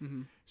dies.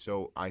 Mm-hmm.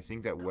 So I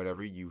think that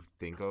whatever you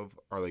think of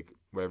or like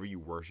whatever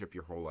you worship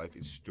your whole life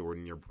is stored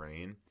in your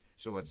brain.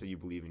 So let's say you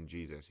believe in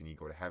Jesus and you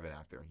go to heaven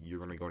after. You're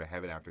gonna go to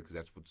heaven after because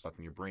that's what's stuck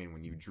in your brain.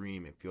 When you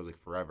dream, it feels like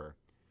forever.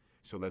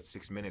 So that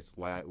 6 minutes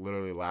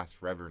literally lasts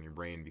forever in your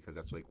brain because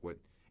that's like what,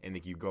 and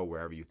like you go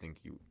wherever you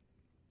think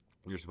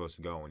you're supposed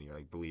to go when you're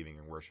like believing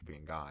and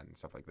worshiping God and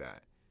stuff like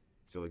that.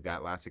 So like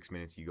that last 6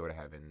 minutes you go to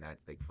heaven,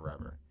 that's like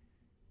forever.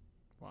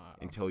 Wow.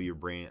 Until your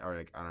brain, or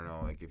like I don't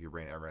know, like if your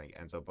brain ever like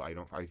ends up, I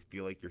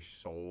feel like your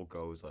soul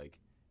goes like,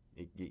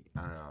 I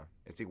don't know.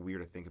 It's like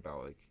weird to think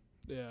about like,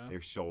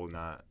 your soul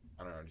not,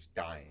 I don't know, just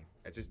dying.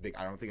 It's just like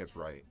I don't think it's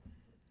right.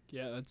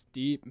 Yeah, that's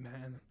deep,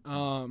 man.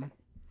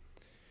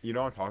 You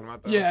know what I'm talking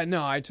about, though? Yeah,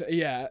 no,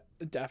 yeah,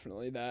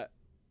 definitely that.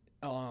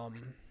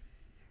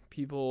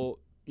 People,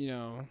 you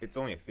know. It's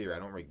only a theory. I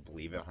don't really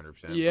believe it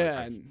 100%.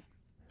 Yeah.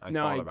 I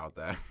thought about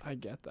that. I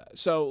get that.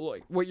 So,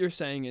 like, what you're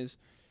saying is,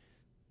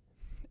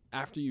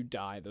 after you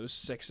die, those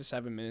 6 to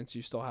 7 minutes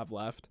you still have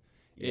left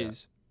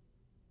is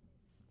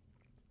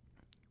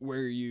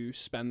where you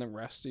spend the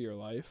rest of your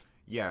life.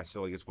 Yeah.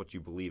 So, like, it's what you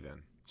believe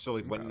in. So,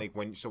 like, when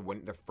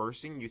the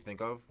first thing you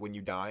think of when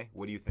you die,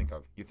 what do you think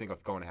of? You think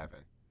of going to heaven.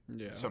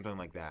 Yeah. Something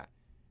like that.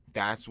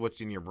 That's what's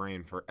in your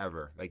brain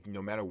forever. Like,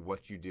 no matter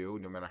what you do,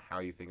 no matter how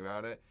you think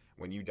about it,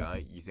 when you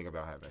die, you think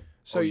about heaven.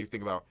 So you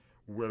think about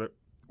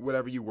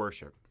whatever you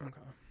worship.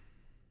 Okay.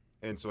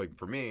 And so, like,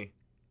 for me,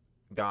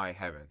 die,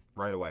 heaven,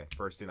 right away.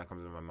 First thing that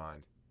comes into my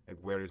mind. Like,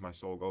 where does my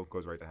soul go? It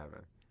goes right to heaven.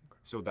 Okay.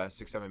 So that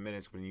 6-7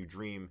 minutes when you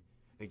dream,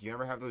 like, you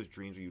ever have those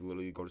dreams where you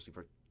literally go to sleep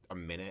for a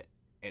minute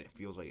and it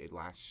feels like it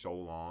lasts so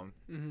long?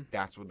 Mm-hmm.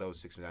 That's what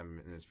those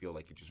 6-7 minutes feel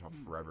like. You just have a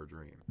forever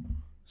dream.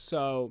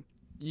 So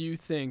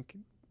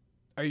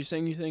are you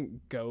saying you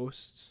think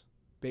ghosts,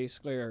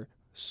 basically, or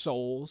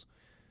souls,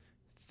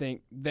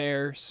 think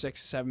their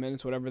 6 to 7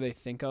 minutes, whatever they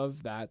think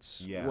of,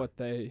 that's what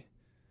they...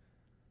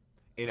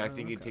 And I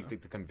think it takes,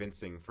 like, the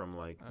convincing from,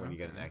 like, when you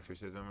get an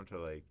exorcism to,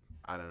 like,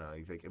 I don't know,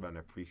 you think about when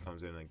a priest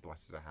comes in and, like,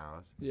 blesses a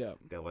house. Yeah.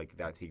 That, like,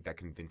 that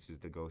convinces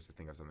the ghost to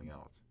think of something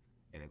else.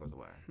 And it goes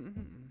away.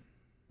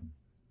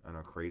 I know,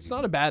 crazy. It's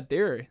not a bad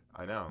theory.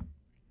 I know.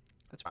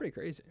 That's pretty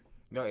crazy.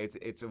 No,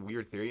 it's a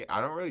weird theory.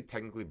 I don't really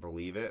technically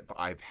believe it, but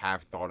I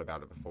have thought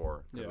about it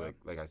before. Yeah.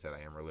 Like I said,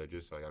 I am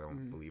religious, so I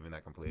don't believe in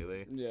that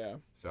completely. Yeah.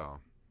 So.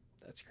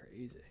 That's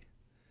crazy.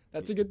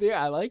 That's a good theory.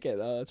 I like it,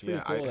 though. That's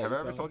pretty cool. Have I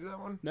ever told you that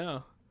one?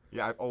 No.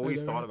 Yeah, I've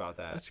always thought about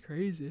that. That's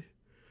crazy.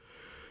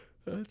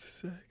 That's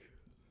sick.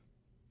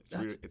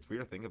 It's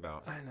weird to think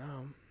about. I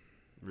know.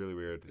 Really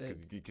weird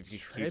because he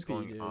keeps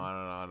going dude. on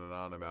and on and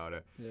on about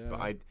it.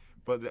 Yeah.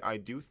 But I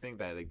do think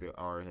that like there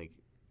are like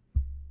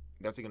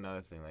that's like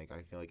another thing. Like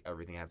I feel like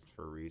everything happens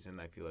for a reason.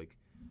 I feel like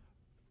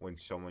when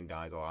someone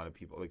dies, a lot of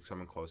people like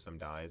someone close to them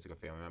dies, like a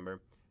family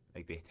member,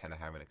 like they tend to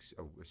have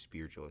a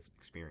spiritual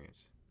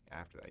experience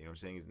after that. You know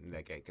what I'm saying?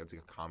 Like it's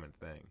like a common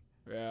thing.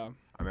 Yeah.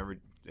 I remember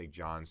like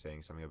John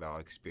saying something about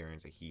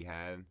experience that he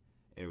had, and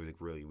it was like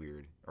really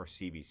weird. Or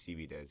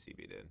CB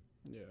did.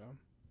 Yeah.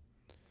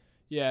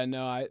 Yeah.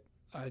 No, I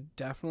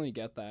definitely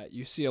get that.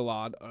 You see a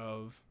lot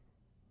of.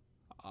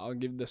 I'll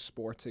give the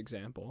sports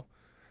example,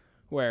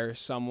 where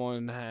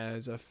someone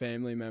has a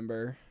family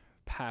member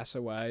pass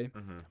away,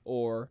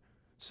 or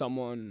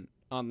someone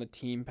on the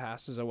team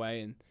passes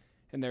away,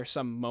 and there's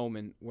some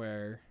moment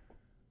where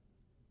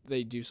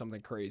they do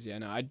something crazy. I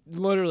know. I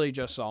literally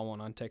just saw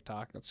one on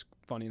TikTok. It's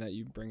funny that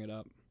you bring it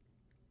up.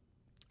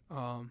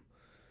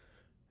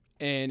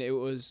 And it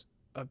was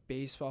a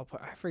baseball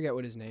player. I forget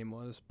what his name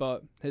was,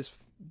 but his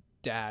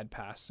dad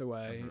passed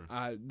away.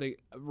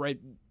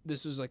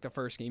 This was like the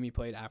first game he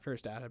played after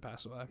his dad had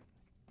passed away,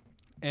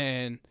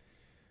 and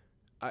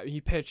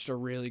he pitched a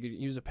really good.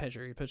 He was a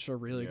pitcher. He pitched a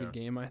really good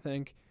game, I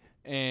think.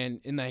 And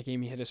in that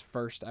game, he hit his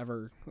first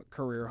ever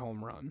career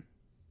home run.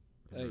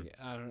 Like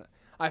I don't know.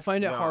 I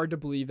find it hard to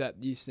believe that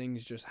these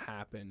things just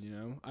happen. You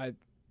know,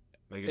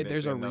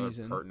 there's a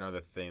reason.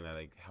 Another thing that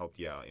like helped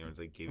you out. You know, it's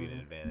like give you an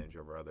advantage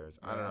over others.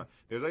 I don't know.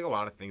 There's like a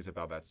lot of things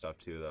about that stuff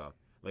too, though.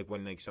 Like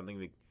when like something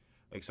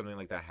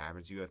like that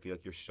happens to you, I feel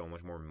like you're so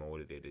much more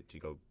motivated to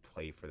go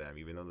play for them,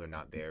 even though they're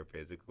not there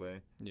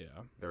physically. Yeah,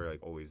 they're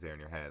like always there in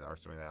your head, or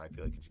something that I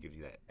feel like just gives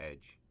you that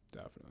edge.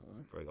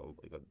 Definitely. For I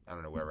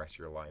don't know, the rest of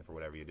your life or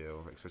whatever you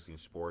do, especially in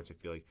sports. I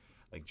feel like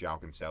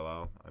João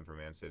Cancelo, I'm from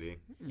Man City.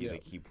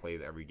 He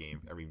played every game,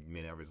 every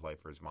minute of his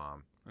life for his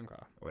mom. Okay.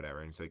 Or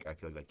whatever, and it's like I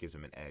feel like that gives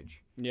him an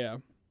edge. Yeah.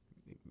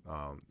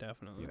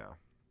 Definitely. You know.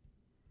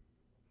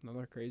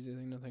 Another crazy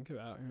thing to think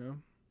about, you know.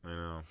 I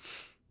know.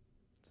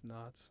 It's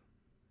nuts.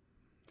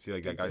 See,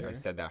 like I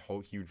said that whole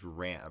huge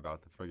rant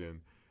about the friggin'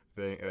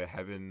 thing,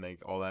 heaven,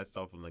 like all that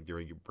stuff, and like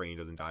your brain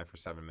doesn't die for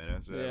 7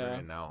 minutes. Or whatever,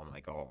 and now I'm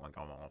like, oh, I'm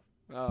all.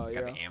 Oh,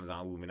 got the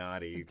Amazon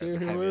Illuminati.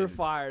 Dude, heaven, we're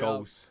fired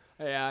ghosts.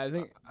 up. Yeah, I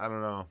think. I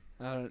don't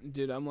know.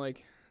 Dude, I'm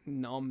like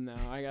numb now.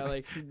 I got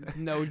like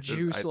no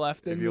juice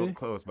left in me. If you look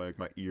close, my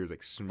ears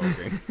like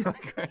smoking.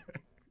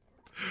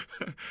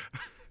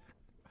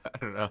 I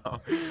don't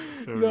know.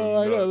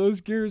 I know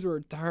those gears were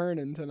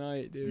turning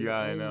tonight, dude. Yeah,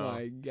 I know. Oh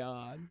my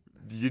god.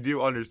 You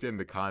do understand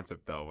the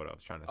concept, though. What I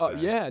was trying to say. Oh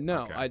yeah,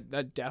 no, okay.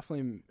 That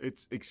definitely.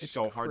 It's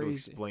so hard to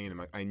explain.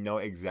 I know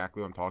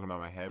exactly what I'm talking about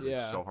in my head, but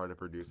it's so hard to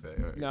produce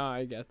it. No,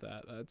 I get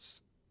that.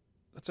 That's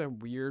a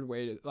weird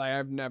way to like.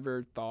 I've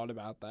never thought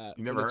about that.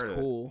 You never heard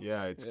cool. it?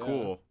 Yeah, it's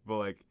cool, but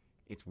like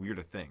it's weird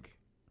to think.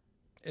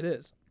 It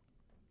is.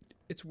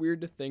 It's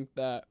weird to think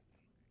that.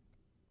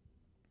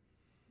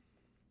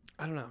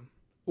 I don't know.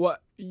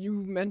 What you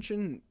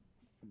mentioned,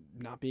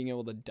 not being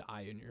able to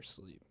die in your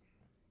sleep.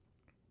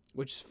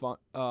 Which is fun.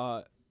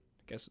 I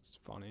guess it's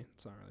funny.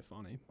 It's not really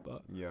funny,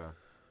 but yeah.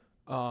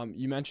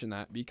 You mentioned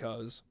that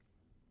because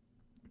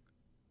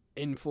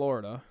in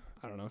Florida,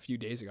 I don't know, a few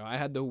days ago, I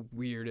had the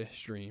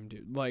weirdest dream,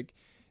 dude. Like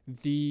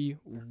the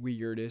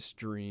weirdest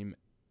dream.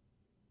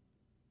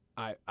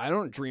 I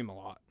don't dream a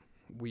lot.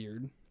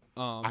 Weird.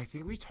 I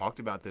think we talked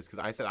about this because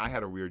I said I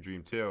had a weird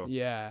dream too.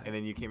 Yeah. And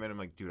then you came in and I'm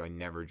like, dude, I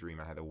never dream.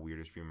 I had the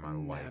weirdest dream in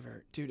my life.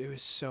 Never, dude. It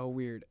was so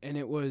weird, and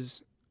it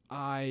was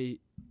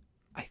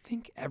I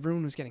think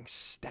everyone was getting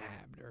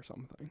stabbed or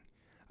something.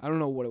 I don't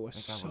know what it was.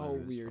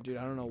 So weird, dude.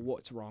 I don't know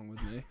what's wrong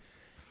with me.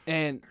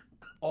 And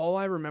all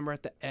I remember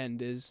at the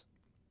end is,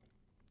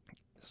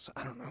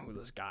 I don't know who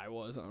this guy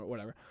was or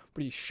whatever,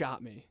 but he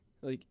shot me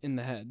like in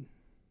the head.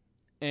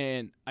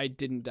 And I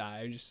didn't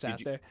die. I just sat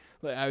there.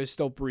 Like I was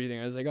still breathing.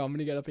 I was like, oh, I'm going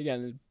to get up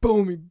again. And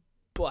boom, he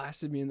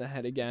blasted me in the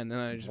head again.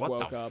 And I just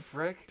woke up. What the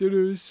frick? Dude,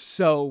 it was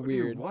so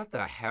weird. Dude, what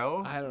the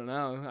hell? I don't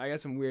know. I got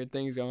some weird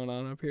things going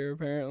on up here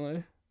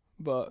apparently.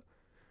 But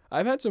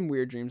I've had some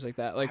weird dreams like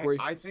that. Like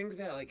I think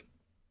that like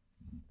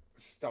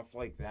stuff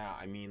like that.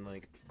 I mean,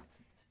 like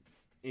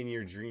in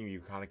your dream, you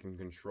kind of can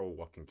control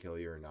what can kill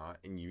you or not.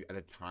 And you, at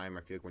the time,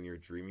 I feel like when you're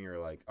dreaming, you're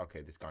like,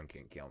 okay, this gun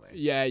can't kill me.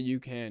 Yeah, you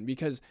can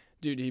because,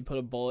 dude, he put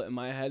a bullet in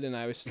my head, and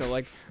I was still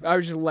like, I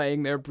was just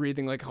laying there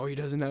breathing, like, oh, he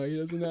doesn't know.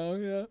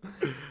 Yeah,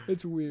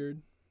 it's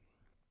weird.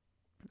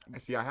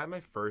 See, I had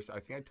my first. I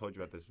think I told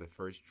you about this. The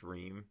first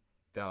dream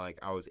that like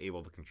I was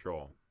able to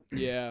control.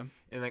 Yeah.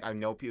 And like I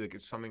know people like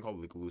it's something called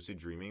like lucid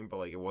dreaming, but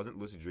like it wasn't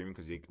lucid dreaming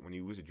because when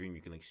you lucid dream,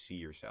 you can like see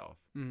yourself,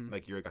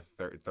 like you're like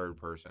a third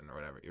person or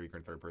whatever, you're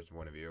in third person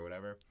point of view or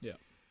whatever. Yeah.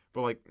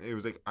 But like it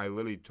was like I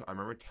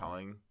remember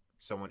telling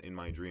someone in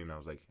my dream, and I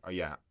was like, oh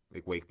yeah,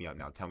 like wake me up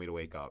now, tell me to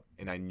wake up,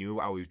 and I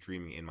knew I was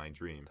dreaming in my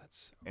dream.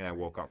 And I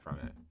woke up from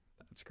it.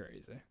 That's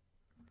crazy.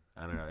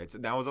 I don't know.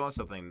 That was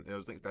also something. It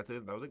was like that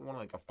was like one of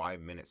like a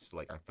 5 minutes.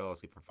 Like I fell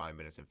asleep for 5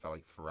 minutes and felt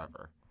like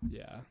forever.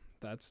 Yeah,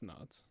 that's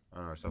nuts. I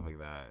don't know, stuff like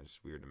that. It's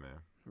weird to me.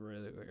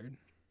 Really weird.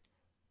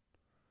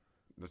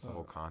 That's the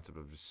whole concept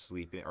of just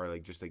sleeping or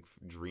like just like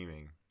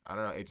dreaming. I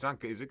don't know. It's not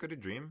good. Is it good to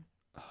dream?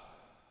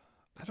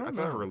 I don't I know.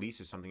 feel like it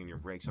releases something in your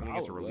brain. Something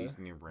gets Probably. released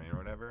in your brain or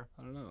whatever.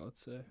 I don't know.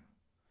 Let's see.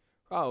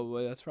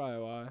 Probably. That's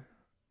probably why.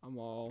 I'm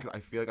all. 'Cause I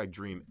feel like I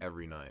dream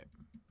every night.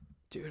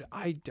 Dude,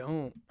 I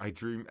don't. I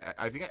dream.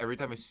 I think every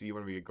time I see you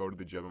when we go to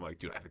the gym, I'm like,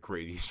 dude, I have the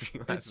craziest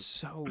dream. It's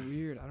so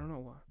weird. I don't know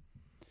why.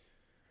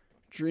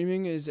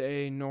 Dreaming is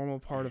a normal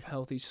part of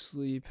healthy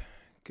sleep.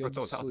 Good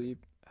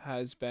sleep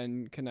has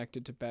been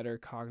connected to better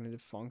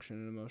cognitive function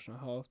and emotional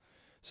health.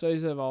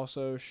 Studies have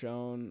also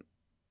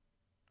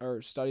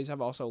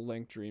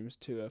linked dreams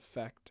to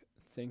affect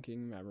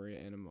thinking, memory,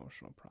 and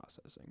emotional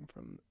processing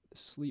from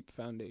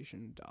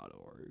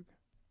sleepfoundation.org.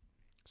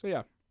 So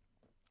yeah.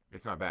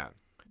 It's not bad.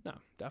 No,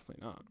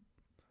 definitely not.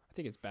 I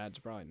think it's bad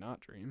to probably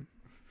not dream.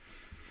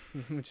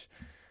 Which,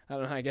 I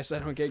don't know, I guess I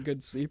don't get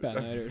good sleep at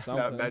night or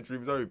something. that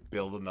dream's already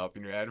building up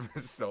in your head for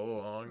so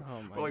long.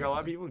 Oh my but like God. a lot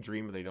of people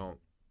dream, but they don't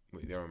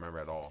remember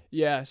at all.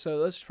 Yeah,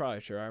 so that's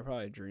probably true. I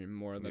probably dream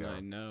more than I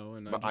know.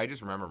 But I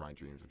just remember my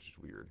dreams, which is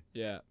weird.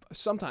 Yeah.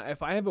 Sometimes,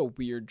 if I have a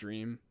weird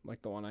dream,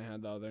 like the one I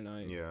had the other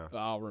night,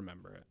 I'll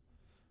remember it.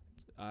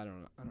 I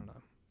don't know.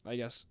 I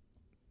guess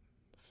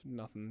if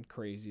nothing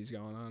crazy's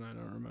going on, I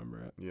don't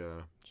remember it.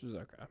 Yeah. Which is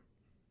okay.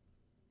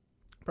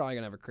 Probably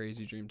gonna have a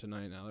crazy dream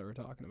tonight now that we're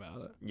talking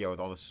about it. Yeah, with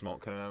all the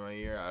smoke coming out of my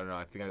ear, I don't know.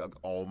 I think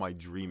all my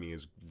dreaming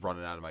is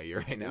running out of my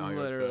ear right now.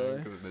 Literally.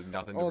 Because there's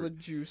nothing. All the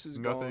juice is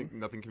gone.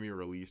 Nothing can be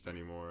released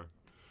anymore.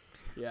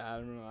 Yeah, I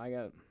don't know. I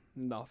got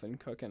nothing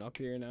cooking up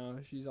here now.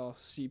 She's all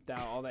seeped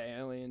out, all the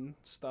alien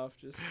stuff.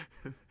 Just,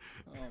 oh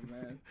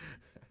man,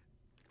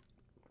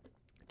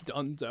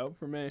 donezo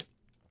for me.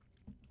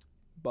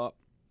 But,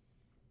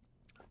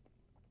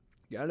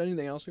 you got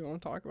anything else you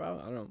want to talk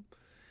about? I don't know.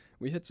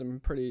 We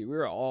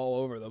were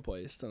all over the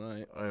place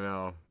tonight. I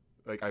know.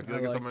 Like, I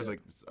feel like someone like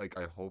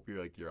I hope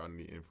you're under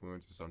the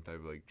influence of some type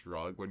of like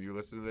drug when you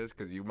listen to this,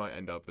 because you might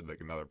end up in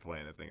like another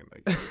planet thing.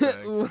 Like,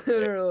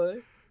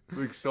 literally.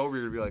 Like so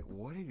weird to be like,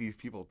 what are these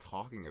people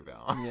talking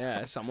about?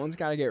 Yeah, someone's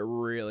got to get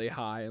really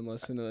high and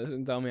listen to this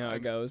and tell me how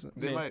it goes.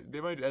 They might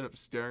end up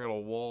staring at a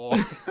wall.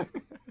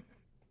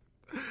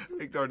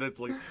 Like they're just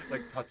like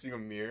touching a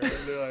mirror, and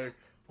they're like,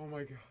 oh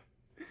my god.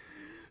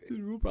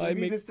 Dude, we'll probably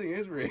maybe this thing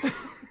is real.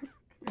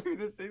 Maybe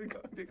this thing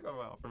did come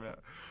out from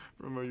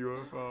a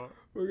UFO.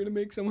 We're gonna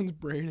make someone's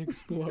brain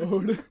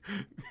explode.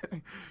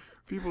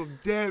 People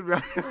dead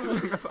right now on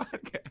the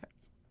podcast.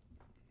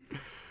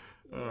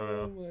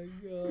 Oh my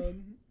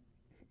god.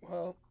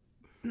 Well,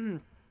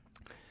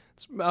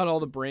 it's about all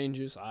the brain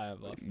juice I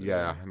have left.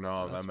 Yeah, no,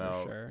 I'm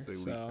out. Sure. It's like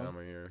leaking down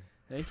my ear.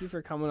 Thank you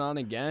for coming on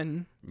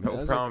again.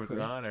 No problem. It's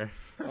an honor.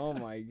 Oh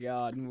my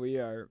god,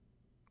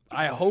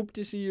 I hope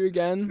to see you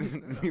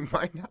again. We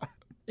might not.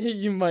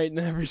 You might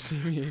never see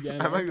me again.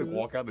 I might just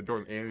walk out the door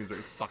and aliens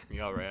suck me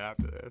out right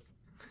after this.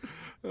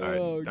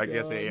 I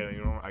can't say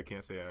alien. I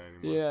can't say that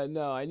anymore. Yeah,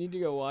 no. I need to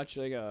go watch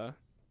like a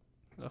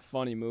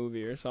funny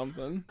movie or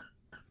something.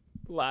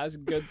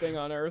 Last good thing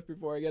on Earth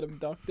before I get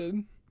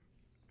abducted.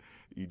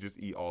 You just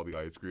eat all the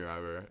ice cream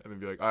ever, and then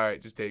be like, "All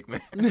right, just take me.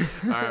 All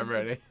right, I'm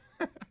ready."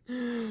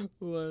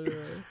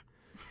 Literally.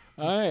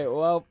 All right.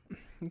 Well,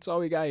 that's all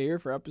we got here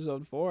for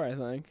episode 4. I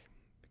think.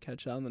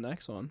 Catch you on the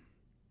next one.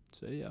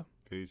 See ya.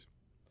 Peace.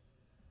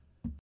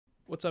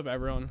 What's up,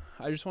 everyone?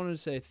 I just wanted to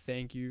say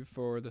thank you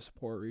for the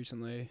support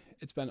recently.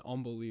 It's been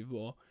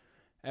unbelievable.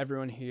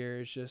 Everyone here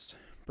is just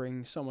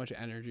bringing so much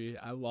energy.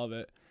 I love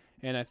it.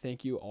 And I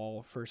thank you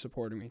all for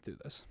supporting me through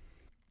this.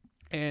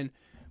 And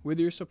with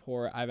your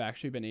support, I've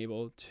actually been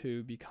able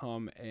to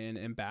become an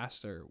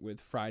ambassador with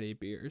Friday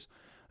Beers.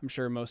 I'm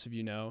sure most of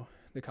you know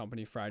the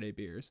company Friday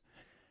Beers.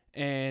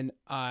 And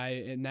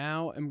I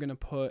now am going to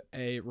put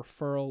a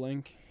referral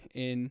link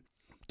in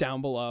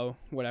down below,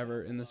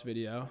 whatever, in this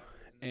video.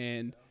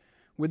 And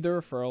with the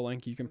referral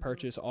link, you can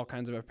purchase all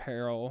kinds of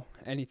apparel,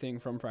 anything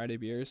from Friday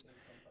Beers,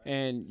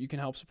 and you can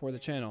help support the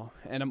channel.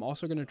 And I'm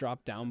also going to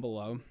drop down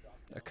below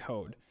a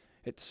code.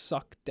 It's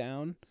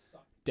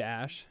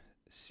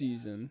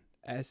suckdown-season,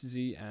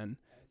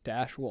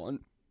 SZN-1.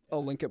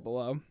 I'll link it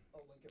below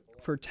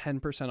for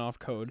 10% off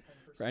code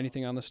for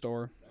anything on the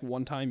store,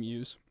 one-time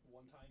use,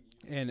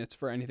 and it's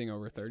for anything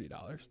over $30.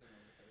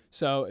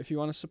 So if you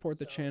want to support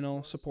the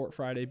channel, support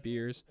Friday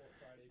Beers,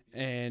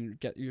 and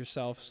get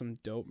yourself some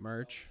dope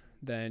merch,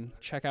 then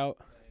check out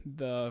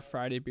the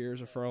Friday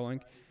Beers referral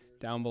link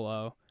down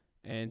below.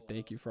 And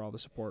thank you for all the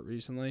support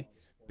recently.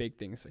 Big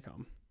things to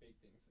come.